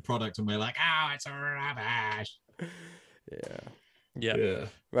middling product, and we're like, "Oh, it's rubbish." Yeah. yeah.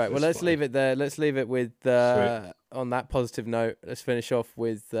 Right. Well, That's let's fine. leave it there. Let's leave it with on that positive note. Let's finish off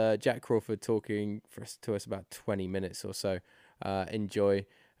with Jack Crawford talking to us about 20 minutes or so. Enjoy.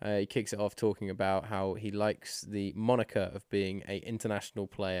 He kicks it off talking about how he likes the moniker of being an international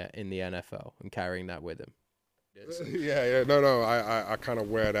player in the NFL and carrying that with him. Yeah. No. I kind of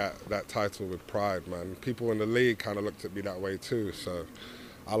wear that title with pride, man. People in the league kind of looked at me that way too, so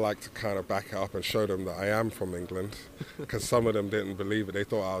I like to kind of back it up and show them that I am from England, because some of them didn't believe it. They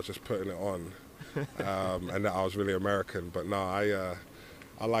thought I was just putting it on, and that I was really American. But no,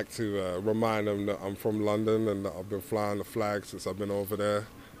 I like to remind them that I'm from London and that I've been flying the flag since I've been over there.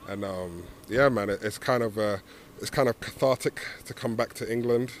 And yeah, man, it's kind of cathartic to come back to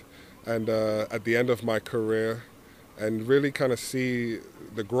England, and at the end of my career, and really kind of see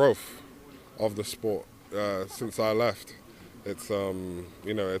the growth of the sport since I left. It's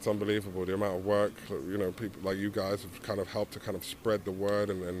it's unbelievable, the amount of work, people like you guys have kind of helped to kind of spread the word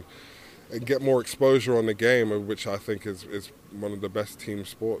and get more exposure on the game, which I think is one of the best team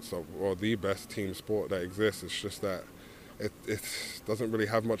sports, or the best team sport that exists. It's just that it doesn't really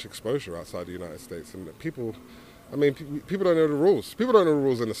have much exposure outside the United States, and people don't know the rules. People don't know the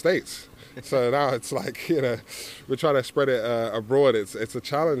rules in the States. So now it's like, we're trying to spread it abroad. It's a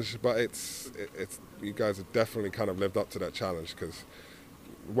challenge, but it's you guys have definitely kind of lived up to that challenge, because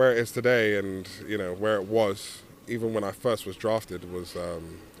where it is today and where it was even when I first was drafted was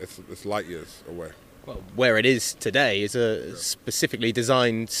it's light years away. Well, where it is today is a specifically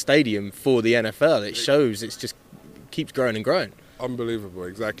designed stadium for the NFL. It shows it's just keeps growing and growing. Unbelievable,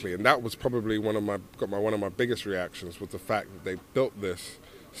 exactly. And that was probably one of my biggest reactions, was the fact that they built this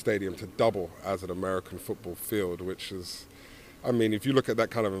stadium to double as an American football field, which is I mean, if you look at that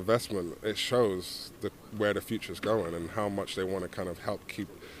kind of investment, it shows where the future's going and how much they want to kind of help keep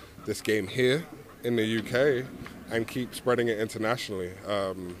this game here in the UK and keep spreading it internationally.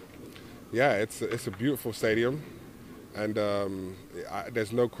 Yeah, it's a beautiful stadium, and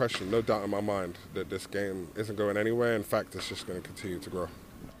there's no question, no doubt in my mind that this game isn't going anywhere. In fact, it's just going to continue to grow.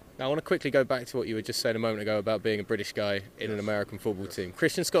 Now, I want to quickly go back to what you were just saying a moment ago about being a British guy in an American football team.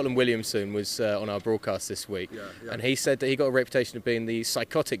 Christian Scotland Williamson was on our broadcast this week, and he said that he got a reputation of being the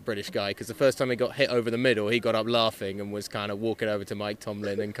psychotic British guy because the first time he got hit over the middle, he got up laughing and was kind of walking over to Mike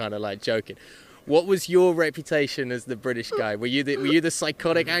Tomlin and kind of like joking. What was your reputation as the British guy? Were you the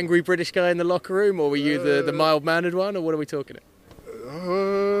psychotic, angry British guy in the locker room, or were you the mild-mannered one, or what are we talking about?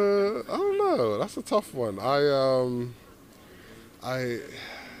 I don't know. That's a tough one.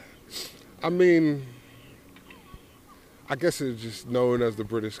 I mean, I guess it's just known as the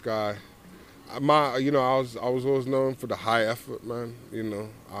British guy. I was always known for the high effort, man. You know,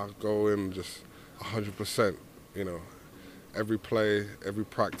 I go in just 100%. You know, every play, every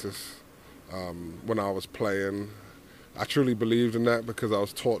practice. When I was playing, I truly believed in that because I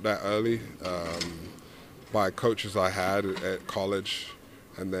was taught that early by coaches I had at college,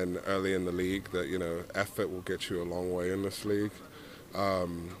 and then early in the league. That, you know, effort will get you a long way in this league.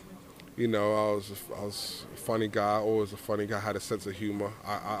 You know, I was a funny guy, always a funny guy, had a sense of humor.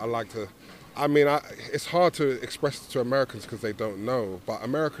 I like to, I mean, it's hard to express it to Americans because they don't know, but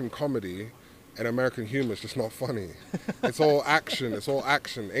American comedy and American humor is just not funny. It's all action,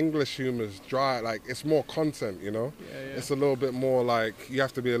 English humor is dry, like, it's more content, you know? Yeah. It's a little bit more like, you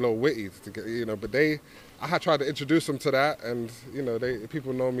have to be a little witty to get, you know, but I had tried to introduce them to that, and, you know,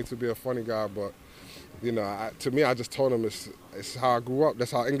 people know me to be a funny guy, but, you know, to me, I just told them it's how I grew up. That's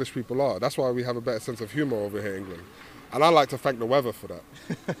how English people are. That's why we have a better sense of humour over here in England. And I like to thank the weather for that.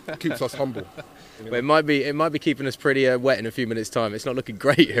 It keeps us humble. You know? Well, it might be keeping us pretty wet in a few minutes' time. It's not looking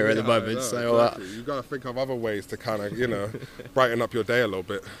great here at the moment. No, so exactly. You've got to think of other ways to kind of, you know, brighten up your day a little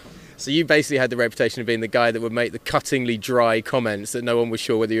bit. So you basically had the reputation of being the guy that would make the cuttingly dry comments that no one was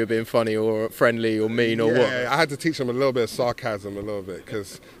sure whether you were being funny or friendly or mean or what. Yeah, I had to teach them a little bit of sarcasm a little bit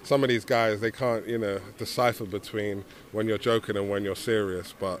because some of these guys, they can't, you know, decipher between when you're joking and when you're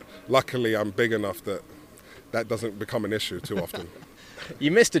serious. But luckily I'm big enough that doesn't become an issue too often.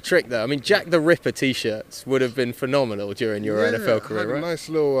 You missed a trick though. I mean, Jack the Ripper t-shirts would have been phenomenal during your NFL career, right?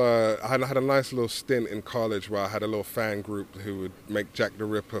 I had a nice little stint in college where I had a little fan group who would make Jack the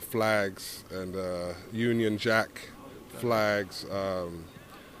Ripper flags and Union Jack flags.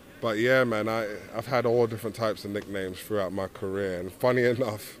 But yeah, man, I've had all different types of nicknames throughout my career. And funny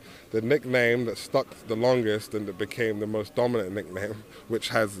enough, the nickname that stuck the longest and that became the most dominant nickname, which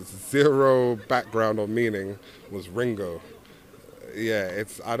has zero background or meaning, was Ringo. Yeah,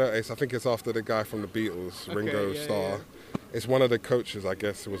 I think it's after the guy from the Beatles, Ringo Starr. Yeah. It's one of the coaches, I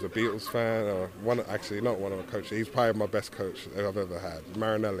guess, who was a Beatles fan, or not one of the coaches. He's probably my best coach I've ever had,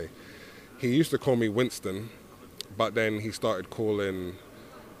 Marinelli. He used to call me Winston, but then he started calling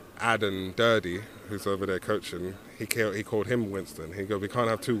Adam Dirty, who's over there coaching. He called him Winston. He goes, "We can't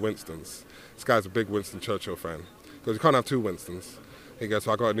have two Winstons." This guy's a big Winston Churchill fan. He goes, "You can't have two Winstons." He goes,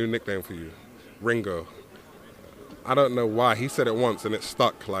 "So I got a new nickname for you, Ringo." I don't know why. He said it once and it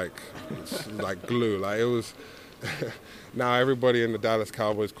stuck like glue. Like it was. Now everybody in the Dallas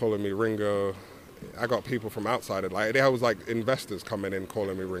Cowboys calling me Ringo. I got people from outside it. Like there was like investors coming in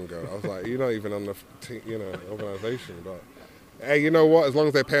calling me Ringo. I was like, you're not even on the organization, but hey, you know what? As long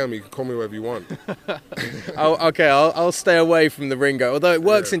as they pay me, you can call me whatever you want. I'll stay away from the Ringo. Although it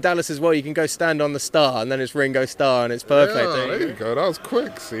works in Dallas as well. You can go stand on the star, and then it's Ringo Starr, and it's perfect. Yeah, there you go. That was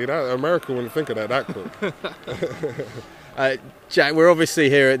quick. See, that America wouldn't think of that quick. Jack, we're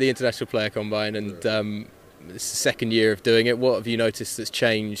obviously here at the International Player Combine, and it's the second year of doing it. What have you noticed that's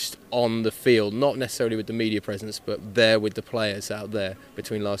changed on the field? Not necessarily with the media presence, but there with the players out there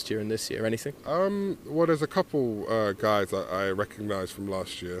between last year and this year. Anything? Well, there's a couple guys that I recognise from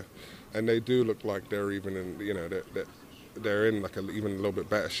last year, and they do look like they're even in, you know, they're in like even a little bit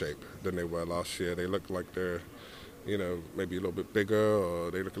better shape than they were last year. They look like they're, you know, maybe a little bit bigger, or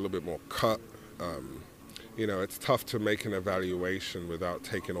they look a little bit more cut. You know, it's tough to make an evaluation without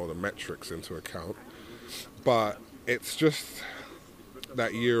taking all the metrics into account. But it's just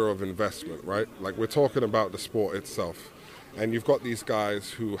that year of investment, right? Like we're talking about the sport itself. And you've got these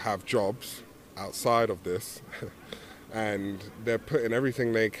guys who have jobs outside of this and they're putting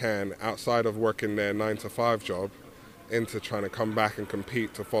everything they can outside of working their 9-to-5 job into trying to come back and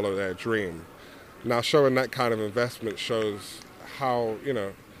compete to follow their dream. Now showing that kind of investment shows how, you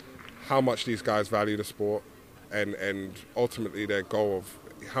know, how much these guys value the sport and ultimately their goal of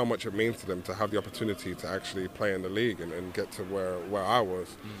how much it means to them to have the opportunity to actually play in the league and get to where I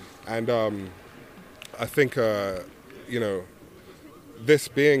was. And I think, this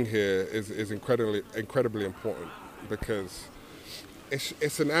being here is incredibly important, because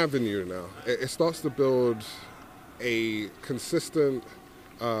it's an avenue now. It starts to build a consistent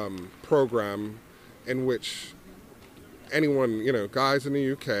program in which anyone, guys in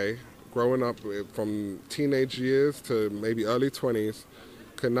the UK growing up from teenage years to maybe early 20s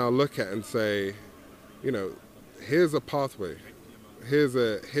can now look at and say, here's a pathway, here's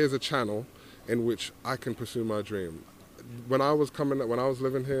a channel in which I can pursue my dream. When I was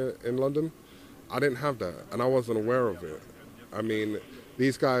living here in London, I didn't have that, and I wasn't aware of it. I mean,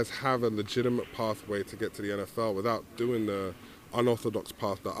 these guys have a legitimate pathway to get to the NFL without doing the unorthodox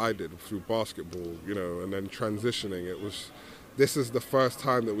path that I did through basketball, and then transitioning. This is the first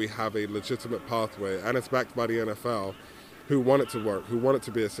time that we have a legitimate pathway, and it's backed by the NFL, who want it to work, who want it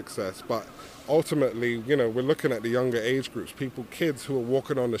to be a success. But ultimately, we're looking at the younger age groups, kids who are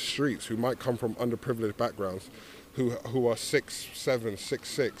walking on the streets, who might come from underprivileged backgrounds, who are 6'7",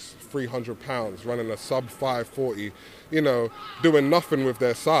 6'6", 300 pounds, running a sub 540, doing nothing with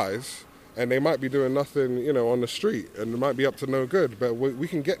their size, and they might be doing nothing, on the street, and they might be up to no good. But we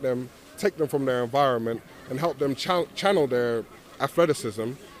can get them, take them from their environment, and help them channel their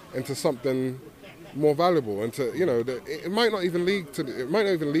athleticism into something more valuable. And it might not even lead to the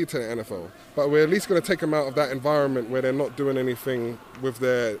NFL, but we're at least going to take them out of that environment where they're not doing anything with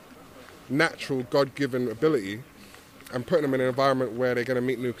their natural God-given ability, and putting them in an environment where they're going to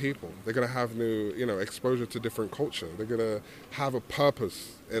meet new people. They're going to have new, exposure to different culture. They're going to have a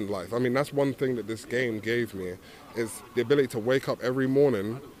purpose in life. I mean, that's one thing that this game gave me, is the ability to wake up every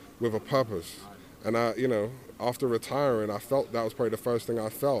morning with a purpose. And after retiring, I felt that was probably the first thing I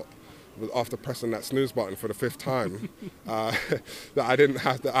felt after pressing that snooze button for the 5th time. That I didn't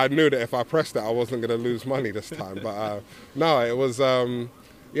have to. I knew that if I pressed it, I wasn't going to lose money this time. But no, it was.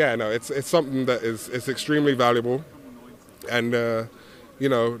 It's something that is extremely valuable. And,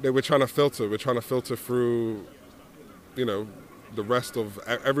 we're trying to filter. We're trying to filter through, the rest of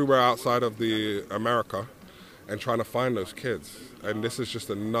everywhere outside of the America, and trying to find those kids. And this is just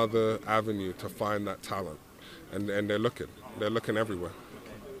another avenue to find that talent. And they're looking. They're looking everywhere.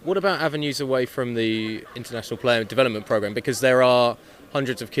 What about avenues away from the International Player Development Program? Because there are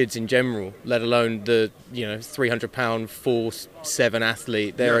hundreds of kids in general, let alone the 300-pound 4'7"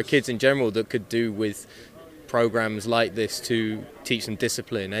 athlete. There are kids in general that could do with programs like this to teach them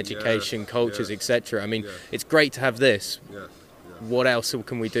discipline, education, cultures, etc. I mean, it's great to have this. What else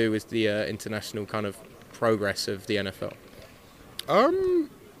can we do with the international kind of progress of the NFL?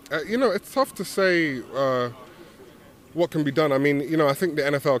 It's tough to say what can be done. I mean, I think the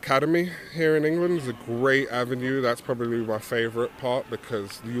NFL Academy here in England is a great avenue. That's probably my favorite part,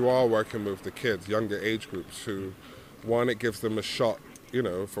 because you are working with the kids, younger age groups, who, one, it gives them a shot,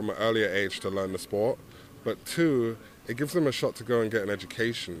 from an earlier age to learn the sport. But 2, it gives them a shot to go and get an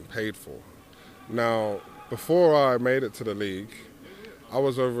education paid for. Now, before I made it to the league, I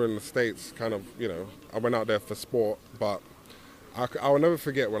was over in the States, kind of, I went out there for sport, but I will never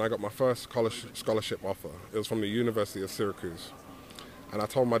forget when I got my first scholarship offer. It was from the University of Syracuse. And I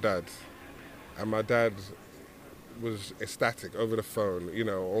told my dad, and my dad was ecstatic over the phone,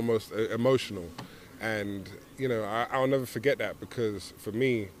 almost emotional. And, I'll never forget that, because for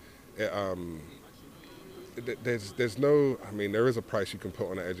me, there's no, there is a price you can put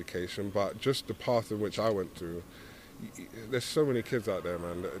on an education, but just the path in which I went through, there's so many kids out there,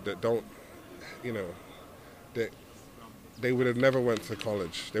 man, that don't, that they would have never went to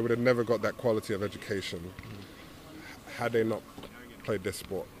college. They would have never got that quality of education had they not played this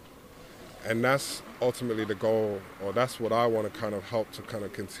sport. And that's ultimately the goal, or that's what I want to kind of help to kind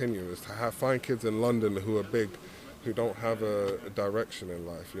of continue, is to find kids in London who are big, who don't have a direction in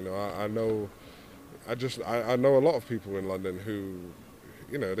life. I know a lot of people in London who,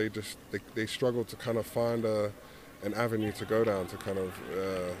 they struggle to kind of find an avenue to go down to kind of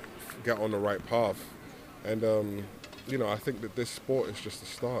get on the right path. And I think that this sport is just a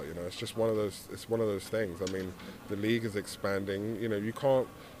start. It's just one of those things. I mean, the league is expanding. You can't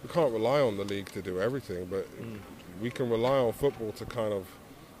rely on the league to do everything, but we can rely on football to kind of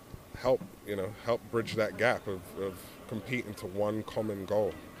help bridge that gap of competing to one common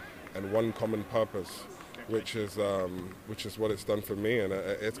goal and one common purpose, which is what it's done for me, and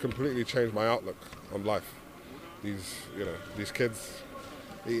it's completely changed my outlook on life. These kids,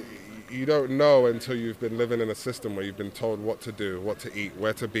 you don't know until you've been living in a system where you've been told what to do, what to eat,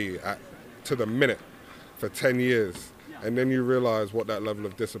 where to be to the minute for 10 years, And then you realize what that level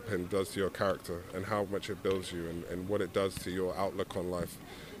of discipline does to your character and how much it builds you and what it does to your outlook on life.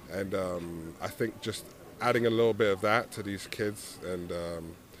 And I think just adding a little bit of that to these kids and,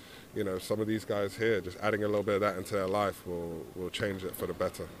 you know, some of these guys here, just adding a little bit of that into their life will change it for the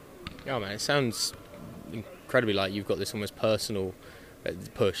better. Yeah, man, it sounds incredibly like you've got this almost personal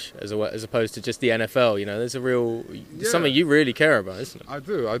push as opposed to just the NFL. You know, there's a real something you really care about, isn't it? I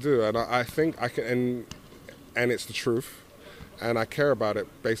do, and I think I can, and it's the truth, and I care about it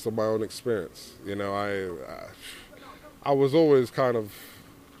based on my own experience. You know, I was always kind of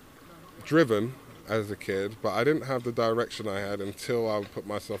driven as a kid, but I didn't have the direction I had until I put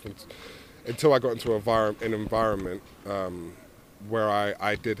myself until I got into an environment where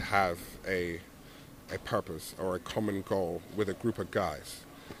I did have a purpose or a common goal with a group of guys.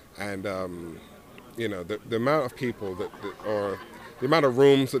 And you know, the amount of people or the amount of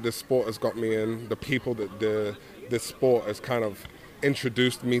rooms that this sport has got me in, the people that this sport has kind of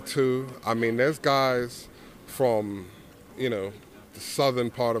introduced me to. I mean, there's guys from, you know, the southern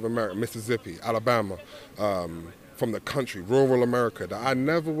part of America, Mississippi, Alabama, from the country, rural America, that I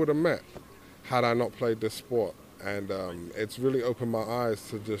never would have met had I not played this sport. And it's really opened my eyes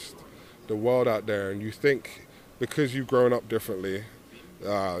to just the world out there. And you think, because you've grown up differently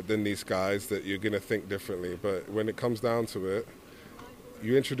than these guys, that you're going to think differently. But when it comes down to it,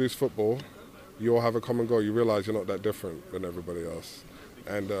 you introduce football, you all have a common goal. You realize you're not that different than everybody else.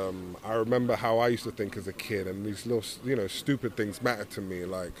 And I remember how I used to think as a kid, and these little, you know, stupid things mattered to me,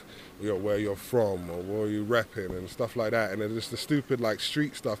 like, you know, where you're from or where you repping and stuff like that. And it's just the stupid, like,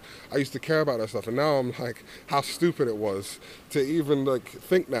 street stuff. I used to care about that stuff, and now I'm like, how stupid it was to even, like,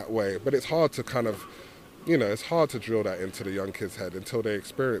 think that way. But it's hard to kind of, you know, it's hard to drill that into the young kid's head until they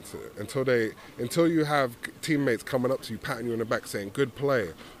experience it, until you have teammates coming up to you, patting you on the back, saying, good play,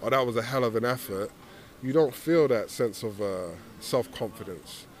 or that was a hell of an effort. You don't feel that sense of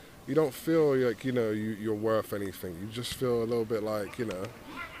self-confidence. You don't feel like, you know, you're worth anything. You just feel a little bit like, you know,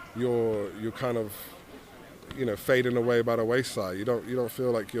 you're kind of, you know, fading away by the wayside. You don't feel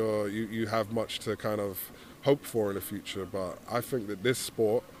like you have much to kind of hope for in the future. But I think that this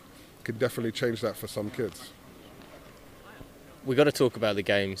sport could definitely change that for some kids. We got to talk about the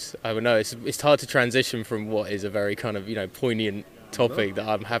games. I know it's hard to transition from what is a very kind of, you know, poignant topic that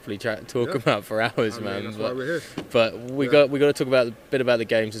I'm happily talk about for hours, man. That's why we're here. But we got to talk about a bit about the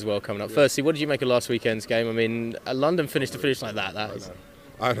games as well coming up. Firstly, what did you make of last weekend's game? I mean, London finished to finish like that.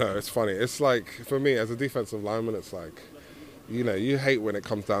 I know, it's funny. It's like, for me as a defensive lineman, it's like, you know, you hate when it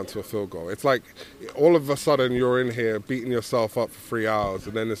comes down to a field goal. It's like all of a sudden you're in here beating yourself up for 3 hours,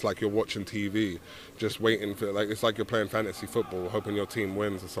 and then it's like you're watching TV, just waiting for, like, it's like you're playing fantasy football, hoping your team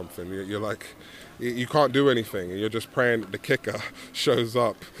wins or something. You're like, you can't do anything, and you're just praying that the kicker shows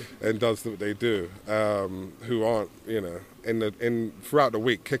up and does what they do. Who aren't, you know, throughout the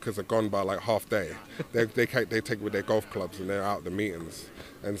week, kickers are gone by like half day. They take with their golf clubs and they're out the meetings,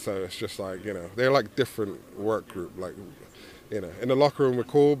 and so it's just like, you know, they're like different work group, like. You know, in the locker room we're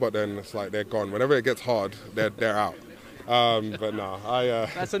cool, but then it's like they're gone. Whenever it gets hard, they're out. But no,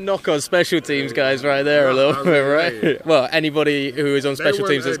 that's a knock on special teams guys right there a little bit, right? Yeah. Well, anybody who is on special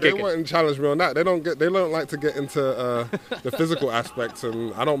teams as kicker. They wouldn't challenge me on that. They don't like to get into the physical aspects,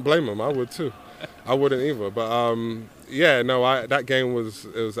 and I don't blame them. I would too. I wouldn't either. But yeah, no, that game was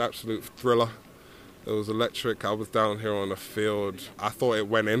absolute thriller. It was electric. I was down here on the field. I thought it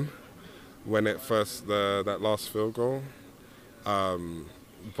went in when it first that last field goal.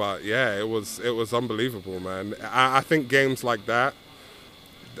 But yeah, it was unbelievable, man. I think games like that,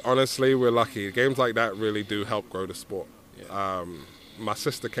 honestly, we're lucky. Games like that really do help grow the sport. Yeah. My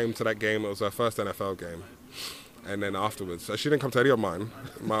sister came to that game. It was her first NFL game, and then afterwards, so she didn't come to any of mine,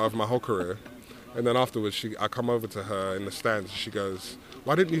 of my whole career. And then afterwards, I come over to her in the stands. She goes,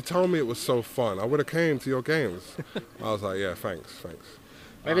 "Why didn't you tell me it was so fun? I would have came to your games." I was like, "Yeah, thanks."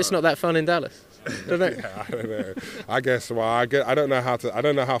 Maybe it's not that fun in Dallas. I don't know. Yeah, I don't know. I guess. Well, I don't know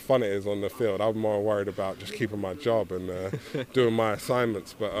how fun it is on the field. I'm more worried about just keeping my job and doing my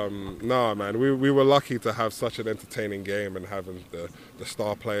assignments. But no, man, we were lucky to have such an entertaining game and having the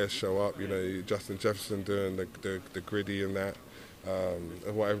star players show up. You know, Justin Jefferson doing the gritty and that,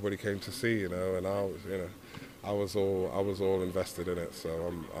 and what everybody came to see. You know, and I was all invested in it.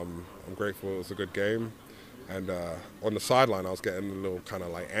 So I'm grateful. It was a good game. And on the sideline, I was getting a little kind of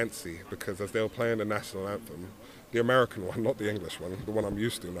like antsy because as they were playing the national anthem, the American one, not the English one, the one I'm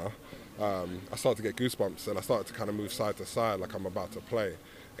used to now, I started to get goosebumps and I started to kind of move side to side like I'm about to play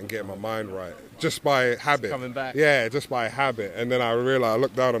and get my mind right just by habit. Coming back. Yeah, just by habit. And then I realized, I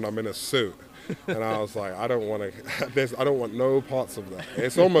looked down and I'm in a suit. And I was like, I don't want no parts of that.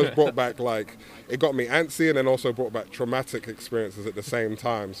 It's almost brought back, like, it got me antsy and then also brought back traumatic experiences at the same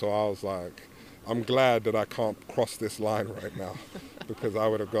time. So I was like, I'm glad that I can't cross this line right now, because it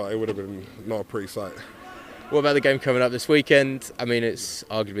would have been not a pretty sight. What about the game coming up this weekend? I mean, it's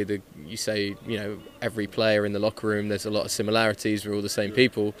arguably every player in the locker room, there's a lot of similarities. We're all the same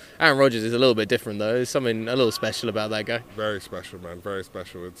people. Aaron Rodgers is a little bit different, though. There's something a little special about that guy. Very special, man. Very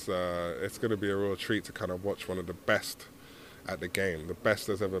special. It's going to be a real treat to kind of watch one of the best at the game. The best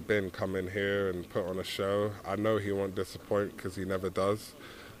there's ever been come in here and put on a show. I know he won't disappoint because he never does.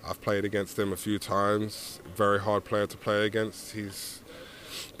 I've played against him a few times. Very hard player to play against. He's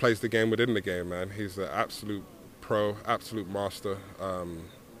plays the game within the game, man. He's an absolute pro, absolute master.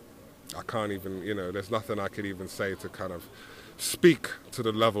 I can't even, there's nothing I could even say to kind of speak to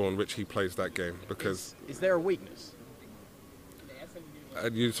the level in which he plays that game. Because is there a weakness?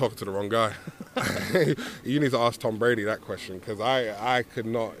 You're talking to the wrong guy. You need to ask Tom Brady that question, because I could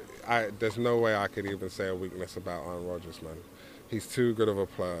not. There's no way I could even say a weakness about Aaron Rodgers, man. He's too good of a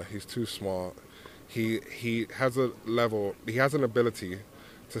player. He's too smart. He has an ability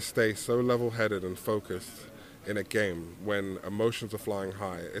to stay so level-headed and focused in a game when emotions are flying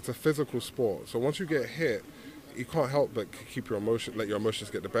high. It's a physical sport, so once you get hit, you can't help but let your emotions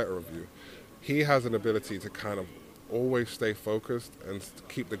get the better of you. He has an ability to kind of always stay focused and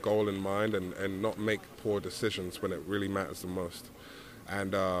keep the goal in mind and not make poor decisions when it really matters the most.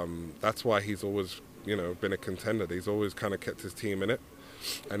 And that's why he's always, been a contender. He's always kind of kept his team in it,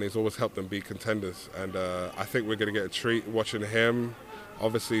 and he's always helped them be contenders. And I think we're going to get a treat watching him.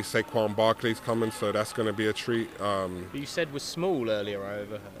 Obviously, Saquon Barkley's coming, so that's going to be a treat. You said was small earlier, I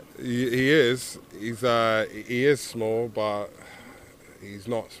overheard. He is. He is small, but he's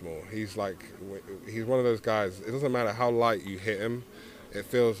not small. He's one of those guys. It doesn't matter how light you hit him. It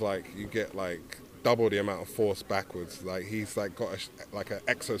feels like you get double the amount of force backwards. He's got an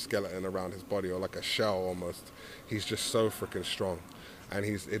exoskeleton around his body, or like a shell almost. He's just so freaking strong, and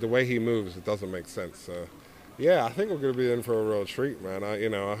the way he moves, it doesn't make sense. So. Yeah, I think we're going to be in for a real treat, man.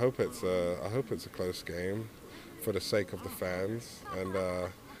 I hope it's a close game, for the sake of the fans, and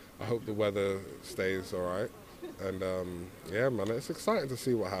I hope the weather stays all right. And yeah, man, it's exciting to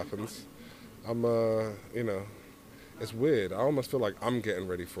see what happens. It's weird. I almost feel like I'm getting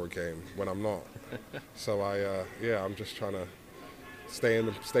ready for a game when I'm not. So I'm just trying to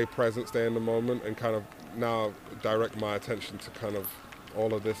stay present, stay in the moment, and kind of now direct my attention to kind of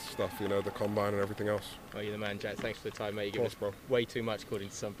all of this stuff, the combine and everything else. Well, you're the man, Jack. Thanks for the time, mate. You give us way too much, according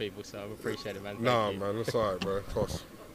to some people, so I appreciate it, man. No, man, it's all right, bro. Of course.